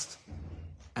past,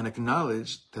 and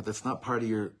acknowledge that that's not part of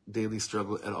your daily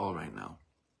struggle at all right now.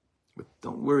 But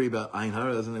don't worry about Ein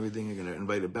Haras and everything. You're going to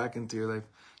invite it back into your life.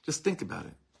 Just think about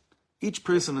it. Each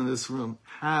person in this room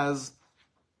has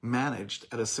managed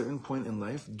at a certain point in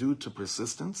life, due to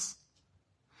persistence,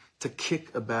 to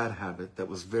kick a bad habit that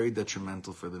was very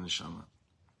detrimental for the neshama.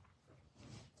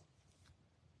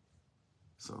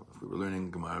 So if we were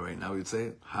learning Gemara right now, we'd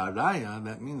say, Haraya,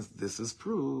 that means this is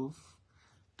proof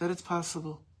that it's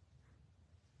possible.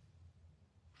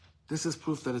 This is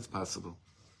proof that it's possible.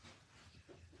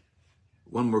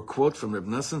 One more quote from Reb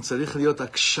Nassan, Tzarich liot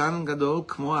akshan gadol,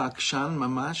 kmo akshan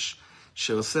mamash,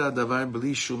 she'oseh hadavar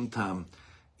bli shum tam.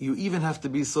 You even have to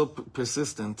be so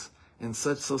persistent and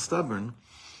so stubborn,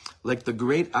 like the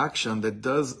great akshan that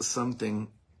does something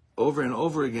over and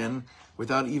over again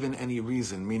without even any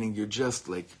reason, meaning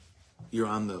you're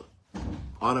on the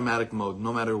automatic mode,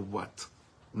 no matter what.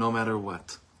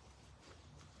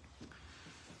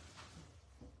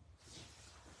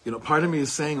 part of me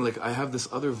is saying, like, I have this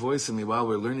other voice in me while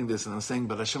we're learning this, and I'm saying,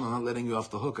 but Hashem, I'm not letting you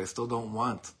off the hook. I still don't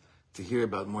want to hear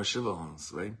about more Shiva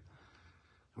homes, right?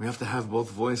 We have to have both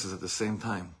voices at the same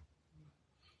time.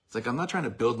 It's like, I'm not trying to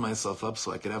build myself up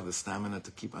so I could have the stamina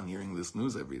to keep on hearing this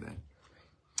news every day.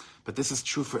 But this is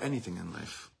true for anything in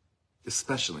life,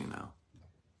 especially now.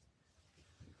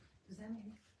 Does that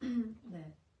mean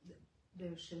that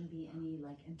there shouldn't be any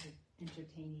like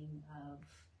entertaining of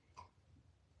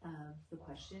the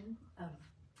question of,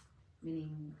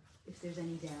 meaning if there's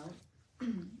any doubt,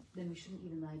 then we shouldn't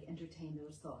even like entertain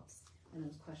those thoughts and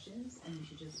those questions, and we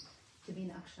should just, to be an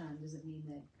akshan, does it mean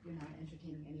that you're not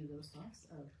entertaining any of those thoughts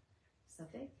of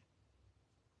safek?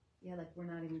 Yeah, like we're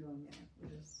not even going there.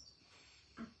 We're just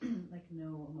like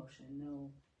no emotion,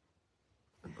 no.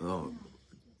 Oh,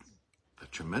 a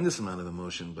tremendous amount of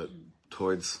emotion, but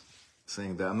towards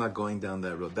saying that I'm not going down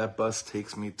that road. That bus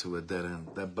takes me to a dead end.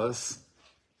 That bus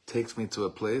takes me to a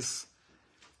place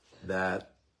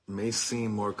that may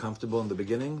seem more comfortable in the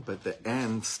beginning, but the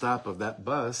end stop of that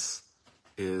bus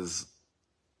is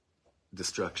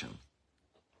destruction.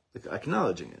 Like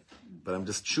acknowledging it, but I'm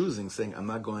just choosing, saying I'm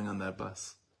not going on that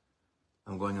bus.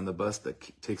 I'm going on the bus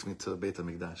that takes me to Beit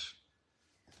HaMikdash.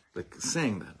 Like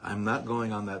saying that I'm not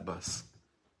going on that bus.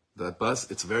 That bus,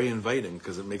 it's very inviting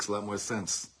because it makes a lot more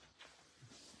sense.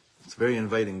 It's a very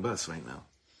inviting bus right now.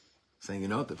 Saying,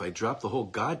 if I drop the whole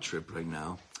God trip right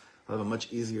now, I'll have a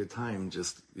much easier time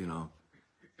just,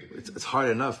 it's hard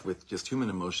enough with just human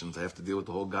emotions. I have to deal with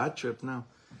the whole God trip now.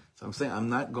 So I'm saying I'm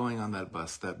not going on that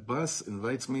bus. That bus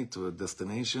invites me to a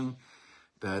destination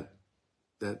that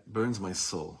burns my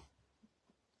soul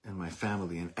and my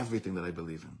family and everything that I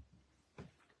believe in.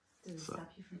 Does it stop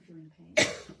you from feeling pain?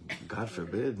 God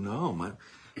forbid, no.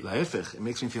 La'efech, it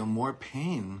makes me feel more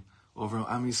pain over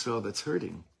Am Yisrael that's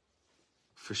hurting.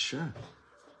 For sure.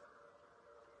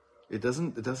 It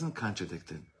doesn't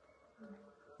contradict it.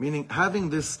 Meaning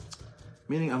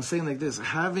I'm saying like this,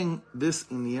 having this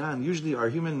inyan, usually our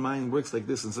human mind works like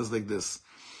this and says like this.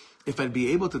 If I'd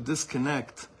be able to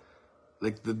disconnect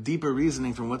like the deeper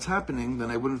reasoning from what's happening, then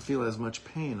I wouldn't feel as much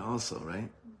pain also, right?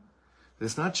 But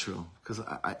it's not true, because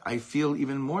I feel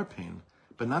even more pain,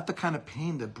 but not the kind of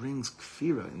pain that brings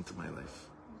kfira into my life.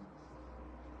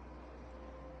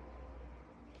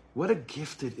 What a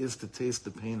gift it is to taste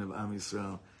the pain of Am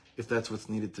Yisrael, if that's what's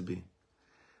needed to be.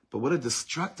 But what a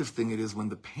destructive thing it is when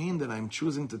the pain that I'm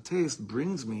choosing to taste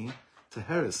brings me to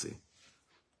heresy.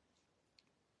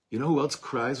 You know who else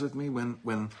cries with me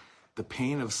when the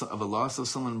pain of a loss of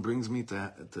someone brings me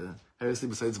to heresy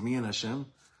besides me and Hashem?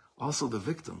 Also the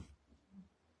victim.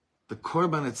 The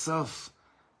korban itself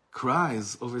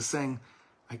cries over saying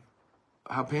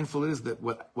how painful it is that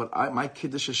my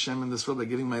kiddush Hashem in this world by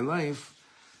giving my life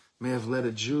may have led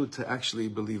a Jew to actually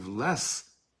believe less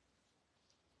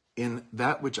in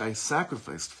that which I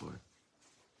sacrificed for.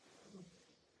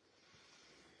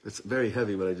 It's very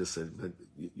heavy what I just said, but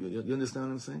you understand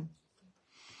what I'm saying?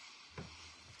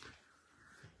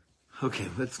 Okay,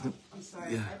 let's... I'm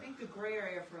sorry. Yeah. I think the gray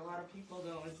area for a lot of people,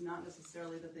 though, is not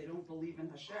necessarily that they don't believe in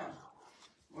Hashem,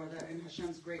 or that in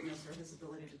Hashem's greatness or His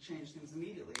ability to change things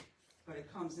immediately, but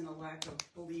it comes in a lack of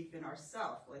belief in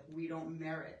ourselves. Like, we don't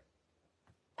merit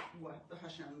what the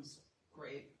Hashem's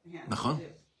great hand can do.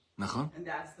 And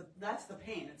that's the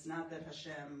pain. It's not that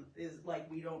Hashem is like,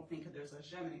 we don't think that there's a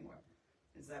Hashem anymore.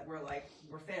 It's that we're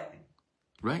failing.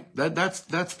 Right? That's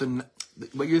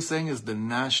what you're saying is the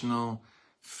national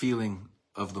feeling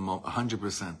of the moment,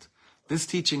 100%. This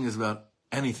teaching is about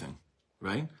anything,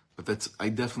 right? But I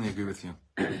definitely agree with you.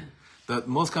 That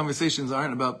most conversations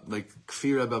aren't about like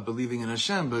kfira, about believing in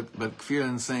Hashem, but kfira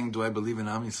and saying, do I believe in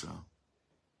Am Yisrael?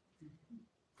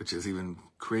 Which is even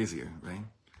crazier, right?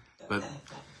 But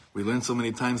we learn so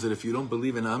many times that if you don't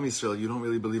believe in Am Yisrael, you don't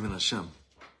really believe in Hashem.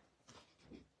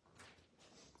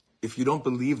 If you don't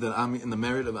believe that in the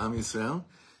merit of Am Yisrael,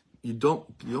 you don't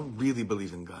really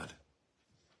believe in God.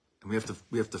 And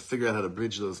we have to figure out how to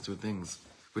bridge those two things,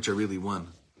 which are really one.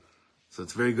 So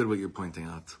it's very good what you're pointing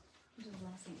out. Just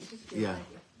last thing, it just feels like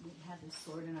if we have this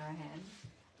sword in our hand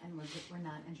and we're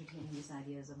not entertaining these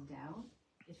ideas of doubt,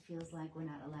 it feels like we're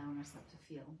not allowing ourselves to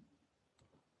feel.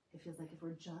 It feels like if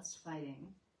we're just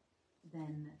fighting,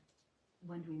 then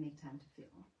when do we make time to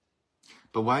feel?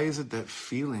 But why is it that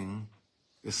feeling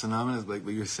is synonymous, like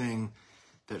what you're saying,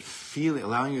 that feeling,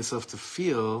 allowing yourself to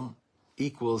feel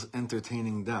equals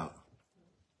entertaining doubt?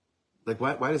 Like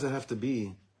why does it have to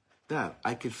be that?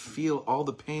 I could feel all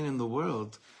the pain in the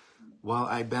world while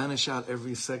I banish out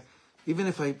every even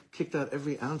if I kicked out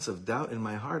every ounce of doubt in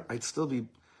my heart, I'd still be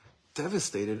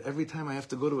devastated every time I have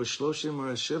to go to a shloshim or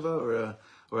a shiva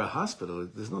or a hospital.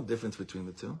 There's no difference between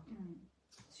the two.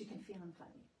 So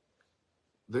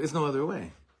There is no other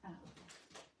way. Oh,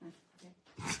 okay.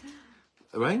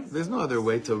 Right? There's no other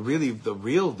way to really, the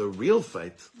real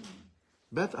fight.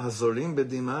 Bet hazorim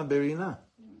bedima berina.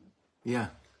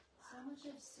 Yeah. So much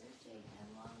of searching and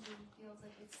longing feels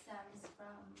like it stems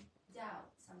from doubt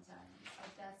sometimes.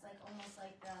 Like that's like almost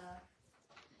like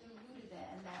the root of it,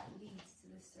 and that leads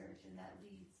to the search, and that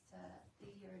leads to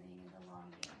the yearning and the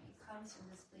longing. It comes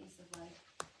from this place of like,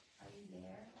 are you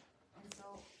there? And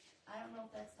so I don't know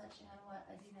if that's touching on what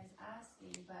Adina is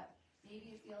asking, but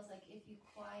maybe it feels like if you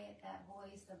quiet that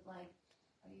voice of like,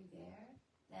 are you there?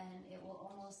 Then it will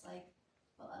almost like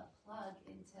put a plug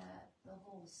into the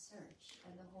whole search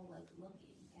and the whole like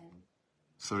looking. And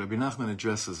So Rabbi Nachman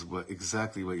addresses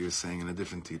exactly what you're saying in a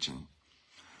different teaching.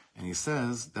 And he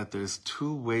says that there's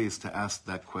two ways to ask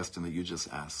that question that you just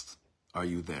asked. Are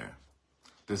you there?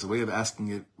 There's a way of asking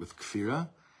it with kfira,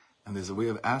 and there's a way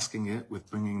of asking it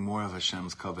with bringing more of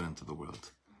Hashem's covenant to the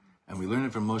world. And we learn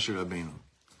it from Moshe Rabbeinu.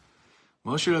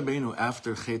 Moshe Rabbeinu,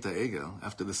 after Chet HaEgel,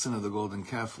 after the sin of the golden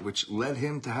calf, which led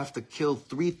him to have to kill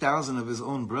 3,000 of his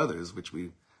own brothers, which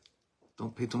we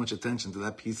don't pay too much attention to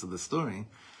that piece of the story,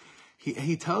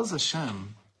 he tells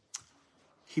Hashem,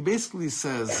 he basically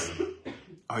says,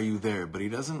 are you there? But he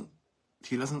doesn't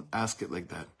ask it like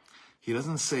that. He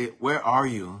doesn't say, where are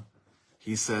you?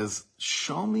 He says,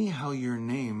 show me how your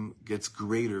name gets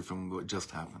greater from what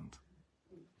just happened.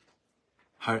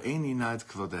 Har'eni na'at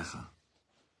kvodecha.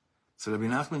 So Rabbi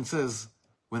Nachman says,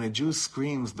 when a Jew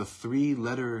screams the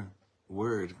 3-letter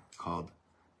word called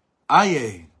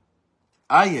Aye,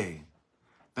 Aye,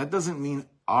 that doesn't mean,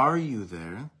 are you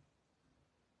there?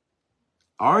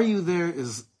 Are you there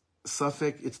is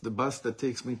suffix, it's the bus that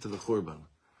takes me to the Churban.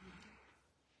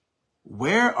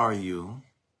 Where are you?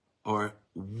 Or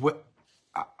what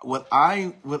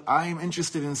I'm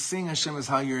interested in seeing, Hashem, is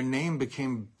how your name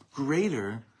became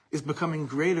greater, is becoming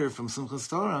greater from Simchas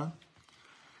Torah,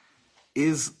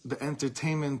 is the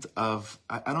entertainment of,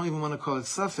 I don't even want to call it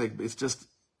suffix, but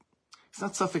it's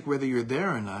not suffix whether you're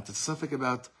there or not, it's suffix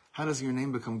about how does your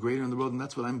name become greater in the world, and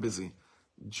that's what I'm busy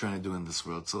trying to do in this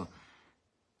world. So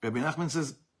Rabbi Nachman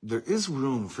says, there is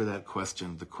room for that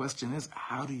question. The question is,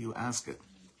 how do you ask it?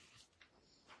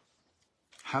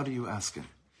 How do you ask it?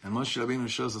 And Moshe Rabbeinu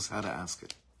shows us how to ask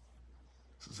it.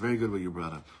 So it's very good what you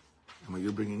brought up and what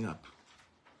you're bringing up.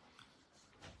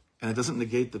 And it doesn't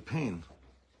negate the pain.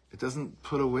 It doesn't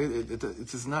put away, it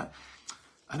is not,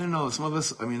 I don't know, some of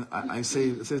us, I mean, I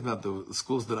say about the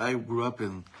schools that I grew up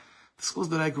in. The schools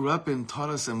that I grew up in taught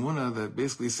us emunah that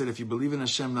basically said, if you believe in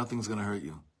Hashem, nothing's going to hurt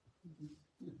you.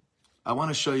 I want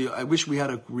to show you, I wish we had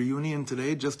a reunion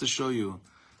today just to show you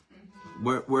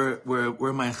where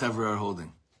my chevra are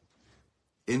holding.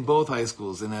 In both high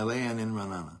schools, in LA and in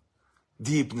Ranana.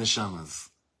 Deep neshamas.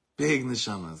 Big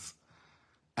neshamas.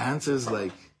 Answers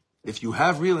like, if you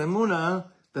have real emunah,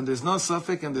 then there's no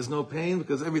suffix and there's no pain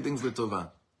because everything's l'tovah.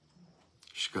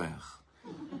 Shkoyach.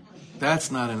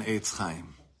 That's not an Eitz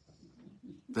Chaim.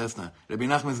 That's not. Rabbi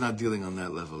Nachman's not dealing on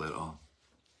that level at all.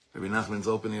 Rabbi Nachman's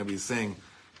opening up, he's saying,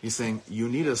 you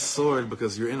need a sword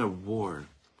because you're in a war.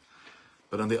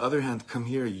 But on the other hand, come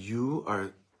here, you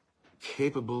are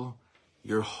capable,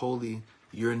 you're holy,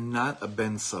 you're not a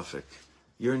ben suffix.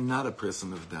 You're not a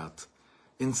person of doubt.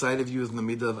 Inside of you is the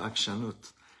midah of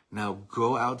akshanut. Now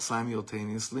go out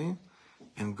simultaneously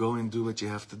and go and do what you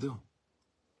have to do.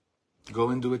 Go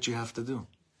and do what you have to do.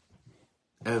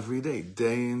 Every day,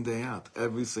 day in, day out,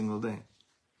 every single day.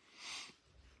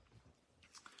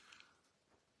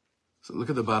 So look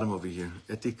at the bottom over here.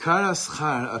 Et ikar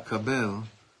haschar akabel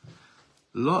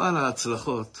lo al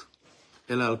ha'atzlachot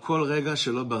ela al kol rega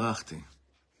shelo barachti.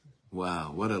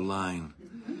 Wow, what a line.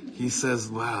 He says,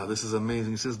 wow, this is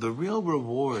amazing. He says, the real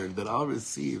reward that I'll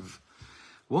receive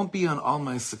won't be on all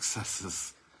my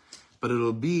successes, but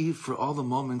it'll be for all the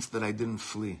moments that I didn't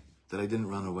flee, that I didn't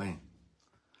run away.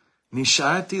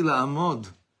 Nisharti la'amod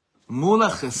mul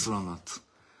ha'chesronot,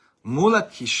 mul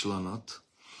ha'kishlonot,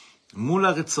 mul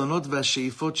ha'retzonot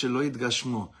v'hasheifot shelo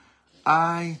yitgashmu.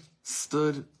 I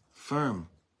stood firm.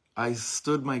 I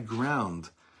stood my ground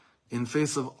in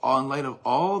light of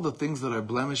all the things that are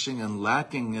blemishing and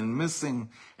lacking and missing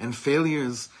and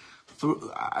failures.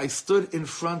 I stood in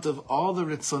front of all the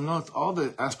ritzonot, all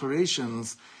the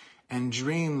aspirations and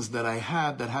dreams that I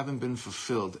had that haven't been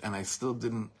fulfilled, and I still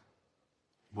didn't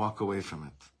walk away from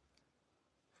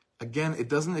it. Again, it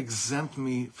doesn't exempt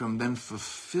me from then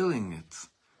fulfilling it,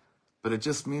 but it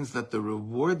just means that the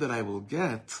reward that I will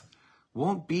get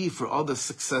won't be for all the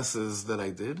successes that I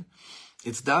did.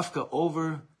 It's dafka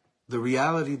over the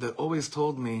reality that always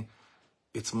told me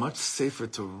it's much safer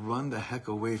to run the heck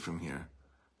away from here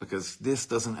because this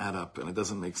doesn't add up and it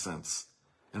doesn't make sense.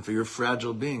 And for your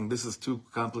fragile being, this is too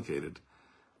complicated.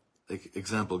 Like,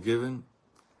 example given,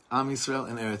 Am Yisrael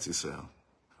and Eretz Yisrael.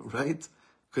 Right?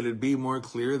 Could it be more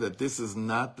clear that this is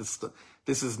not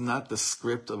the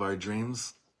script of our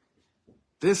dreams?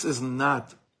 This is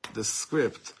not the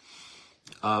script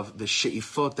of the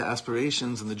she'ifot, the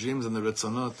aspirations and the dreams and the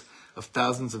retzonot of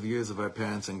thousands of years of our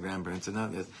parents and grandparents. And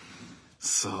not yet.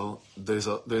 So there's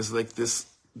like this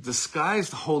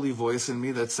disguised holy voice in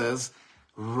me that says,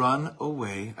 run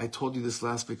away. I told you this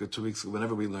last week or 2 weeks ago,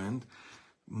 whenever we learned.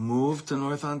 Move to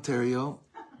North Ontario,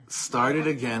 start it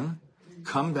again,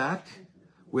 come back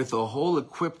with a whole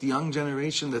equipped young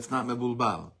generation that's not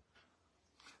mebulbal.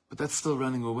 But that's still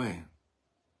running away.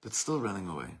 That's still running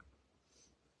away.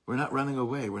 We're not running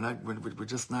away. We're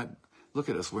just not, look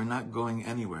at us, we're not going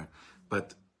anywhere.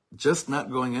 But just not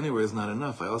going anywhere is not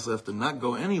enough. I also have to not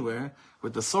go anywhere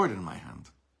with the sword in my hand.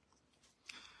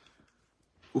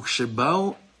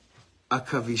 Ukshebau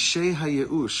akavishei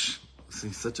hayeush.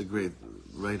 See, such a great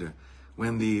writer.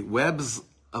 When the webs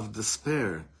of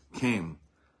despair came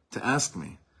to ask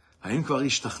me, Haim kvar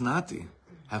ishtachnati,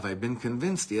 have I been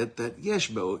convinced yet that yesh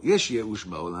yeush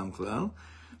ba'olam klal?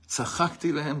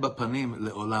 Tzachakti lehem bapanim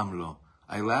le'olam lo.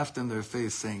 I laughed in their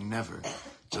face saying never.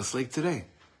 Just like today.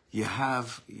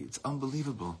 It's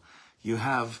unbelievable. You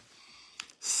have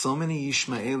so many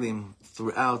Yishmaelim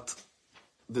throughout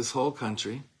this whole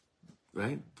country,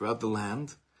 right? Throughout the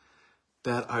land,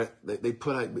 they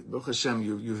put out, Baruch Hashem,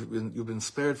 you've been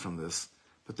spared from this,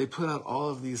 but they put out all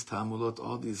of these tamulot,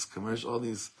 all these commercials, all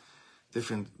these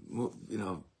different,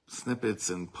 snippets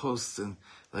and posts, and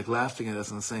like laughing at us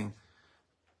and saying,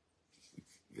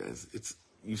 guys,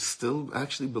 you still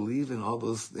actually believe in all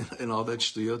those, in all that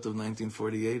shtuyot of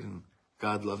 1948 and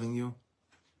God loving you?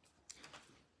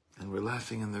 And we're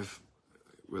laughing in their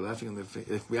face.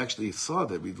 If we actually saw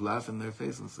that, we'd laugh in their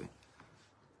face and say,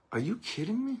 are you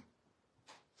kidding me?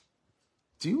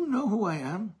 Do you know who I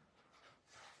am?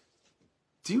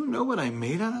 Do you know what I'm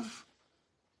made out of?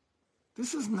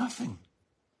 This is nothing.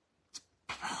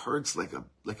 It hurts like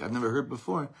I've never heard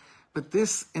before. But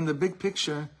this, in the big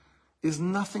picture, is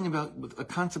nothing about a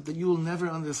concept that you will never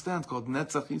understand called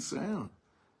Netzach Yisrael.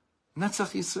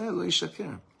 Netzach Yisrael lo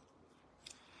yishaker.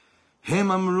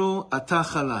 Hem amru ata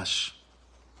chalash.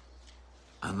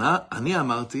 Ani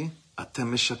amarti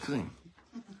atem meshakrim.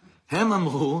 Hem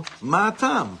amru ma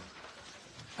atam.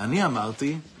 Ani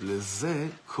amarti leze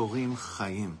korim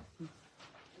chayim.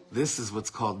 This is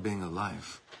what's called being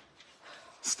alive.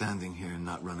 Standing here and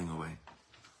not running away.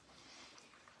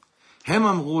 Hem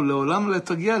amru leolam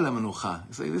letagia lamenucha.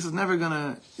 You say, this is never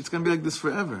it's gonna be like this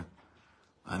forever.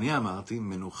 Ani amarti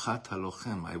menuchat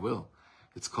halochem. I will.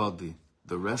 It's called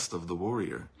the rest of the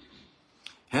warrior.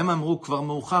 Hem amru kvar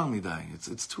meuchar midai.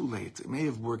 It's too late. It may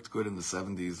have worked good in the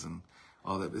 70s and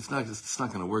all that. It's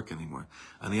not gonna work anymore.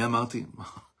 Ani amarti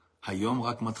hayom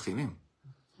rak matchilim.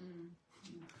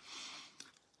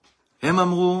 Hem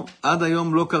amru ad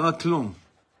hayom lo kara klum.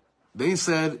 They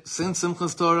said, since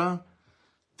Simchas Torah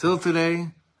till today,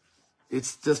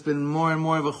 it's just been more and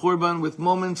more of a churban with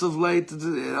moments of light,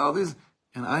 all these.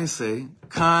 And I say,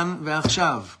 kan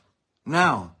ve'achshav.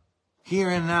 Now, here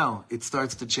and now, it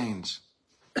starts to change.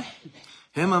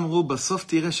 Hem amru basof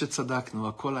tireh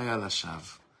shetzadaknu, hakol haya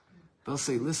lashav. They'll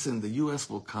say, listen, the U.S.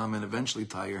 will come and eventually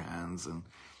tie your hands, and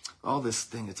all this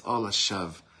thing, it's all a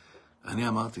shav. Ani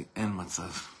amarti, en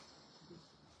matzav.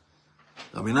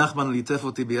 רבי נחמן ליטף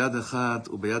אותי ביד אחת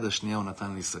וביד השנייה הוא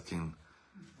נתן לי סכין.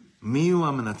 מי הוא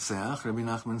המנצח? רבי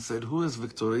נחמן said, who is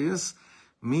victorious?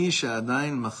 מי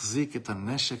שעדיין מחזיק את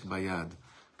הנשק ביד.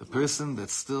 The person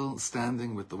that's still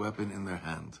standing with the weapon in their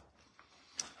hand.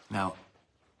 Now,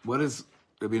 what is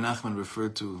Rabbi Nachman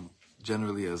referred to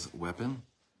generally as weapon?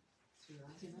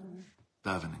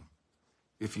 Davening.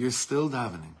 If you're still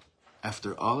davening,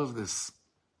 after all of this,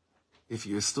 if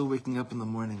you're still waking up in the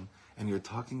morning and you're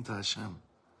talking to Hashem,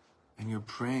 and you're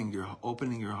praying, you're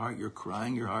opening your heart, you're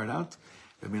crying your heart out,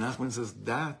 Rabbi Nachman says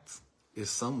that is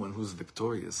someone who's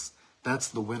victorious. That's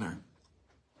the winner.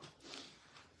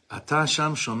 Ata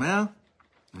sham shomea,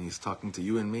 and he's talking to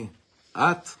you and me.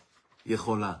 At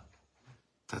yechola,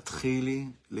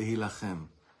 tatchili lehilachem.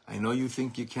 I know you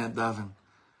think you can't daven.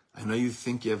 I know you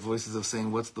think you have voices of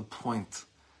saying, what's the point?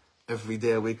 Every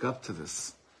day I wake up to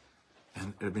this.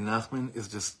 And Rabbi Nachman is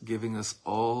just giving us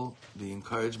all the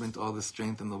encouragement, all the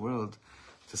strength in the world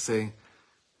to say,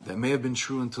 that may have been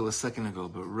true until a second ago,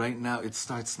 but right now, it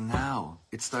starts now.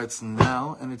 It starts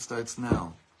now, and it starts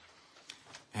now.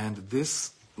 And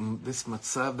this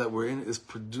matzav that we're in is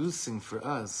producing for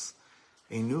us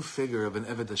a new figure of an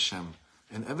Eved Hashem.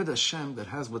 An Eved Hashem that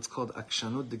has what's called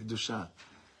akshanut dikdusha.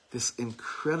 This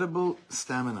incredible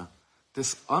stamina,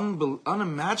 this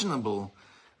unimaginable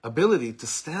ability to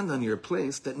stand on your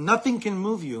place, that nothing can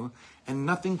move you and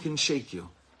nothing can shake you.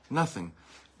 Nothing.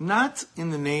 Not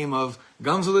in the name of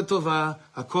Gamzu L'Tova,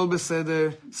 Hakol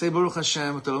Beseder, say Baruch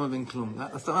Hashem, אתה לא מבין כלום.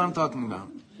 That's not what I'm talking about.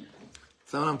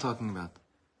 That's not what I'm talking about.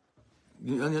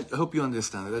 I hope you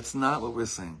understand it. That's not what we're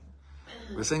saying.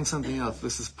 We're saying something else.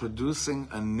 This is producing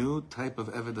a new type of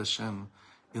Eved Hashem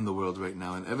in the world right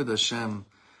now. An Eved Hashem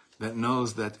that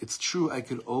knows that it's true, I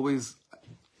could always,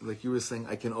 like you were saying,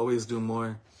 I can always do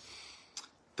more.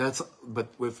 But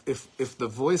if the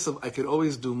voice of I could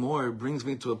always do more brings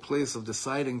me to a place of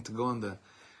deciding to go on the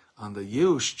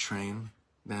Yush train,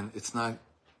 then it's not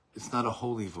a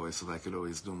holy voice of I could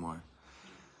always do more.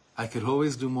 I could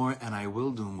always do more and I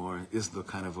will do more is the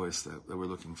kind of voice that we're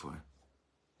looking for.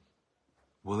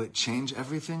 Will it change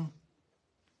everything?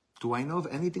 Do I know of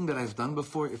anything that I've done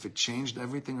before, if it changed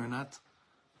everything or not?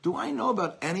 Do I know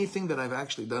about anything that I've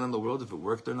actually done in the world, if it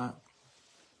worked or not?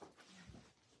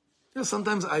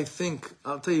 Sometimes I think,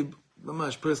 I'll tell you,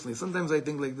 Mamash, personally, sometimes I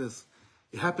think like this.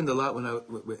 It happened a lot when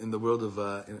in the world of,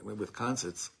 with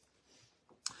concerts.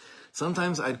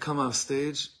 Sometimes I'd come off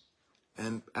stage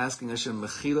and asking Hashem,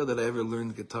 Mechila, that I ever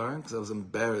learned guitar, because I was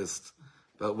embarrassed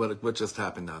about what just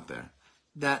happened out there.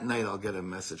 That night I'll get a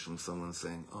message from someone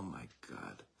saying, oh my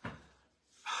God,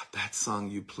 that song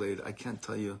you played, I can't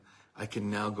tell you, I can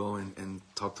now go and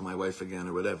talk to my wife again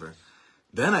or whatever.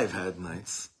 Then I've had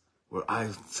nights where I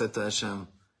said to Hashem,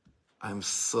 I'm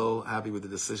so happy with the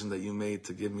decision that you made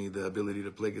to give me the ability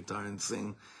to play guitar and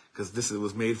sing, because it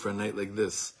was made for a night like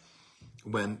this.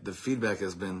 When the feedback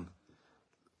has been,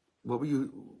 what were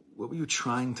you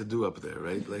trying to do up there,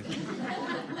 right? Like,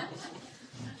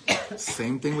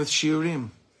 same thing with shiurim.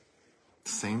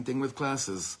 Same thing with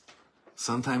classes.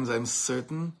 Sometimes I'm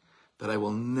certain that I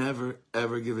will never,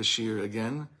 ever give a shiur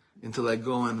again until I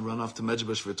go and run off to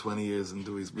Medjbush for 20 years and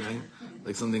do his, right?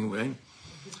 Like something, right?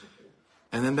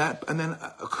 And then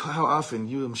how often,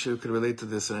 I'm sure could relate to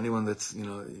this, and anyone that's,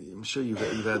 I'm sure you've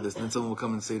had this, and then someone will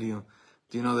come and say to you,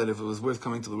 do you know that if it was worth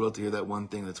coming to the world to hear that one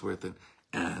thing, that's worth it?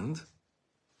 And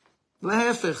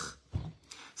lehefich.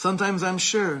 Sometimes I'm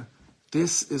sure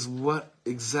this is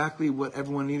exactly what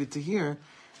everyone needed to hear,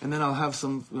 and then I'll have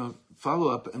some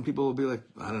follow-up, and people will be like,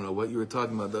 I don't know what you were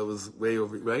talking about, that was way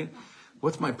over, right?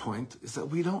 What's my point? Is that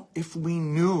if we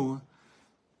knew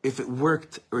if it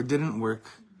worked or didn't work,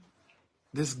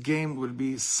 this game would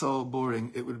be so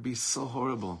boring, it would be so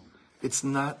horrible. It's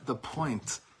not the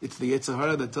point. It's the Yetzer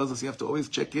Hara that tells us you have to always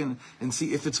check in and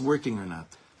see if it's working or not.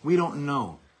 We don't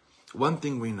know. One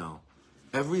thing we know,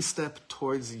 every step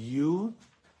towards you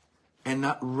and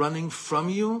not running from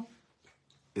you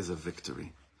is a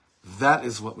victory. That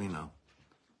is what we know.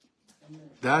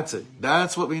 That's it.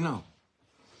 That's what we know.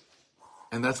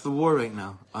 And that's the war right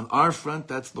now. On our front,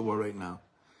 that's the war right now.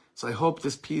 So I hope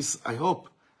this peace,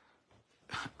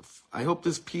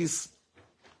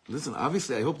 listen,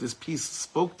 obviously I hope this peace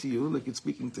spoke to you like it's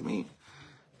speaking to me.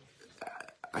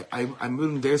 I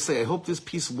wouldn't dare say, I hope this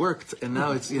peace worked, and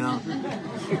now it's,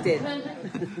 It did.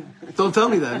 Don't tell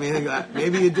me that. I mean,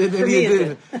 maybe it did, maybe it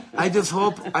did. I just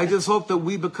hope that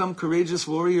we become courageous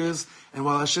warriors, and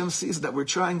while Hashem sees that we're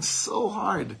trying so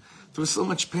hard, through so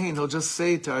much pain, He'll just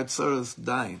say to our tzaras,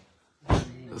 die.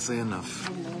 He'll say enough.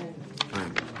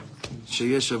 Right.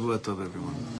 Sheyeh Shavua Tov, everyone.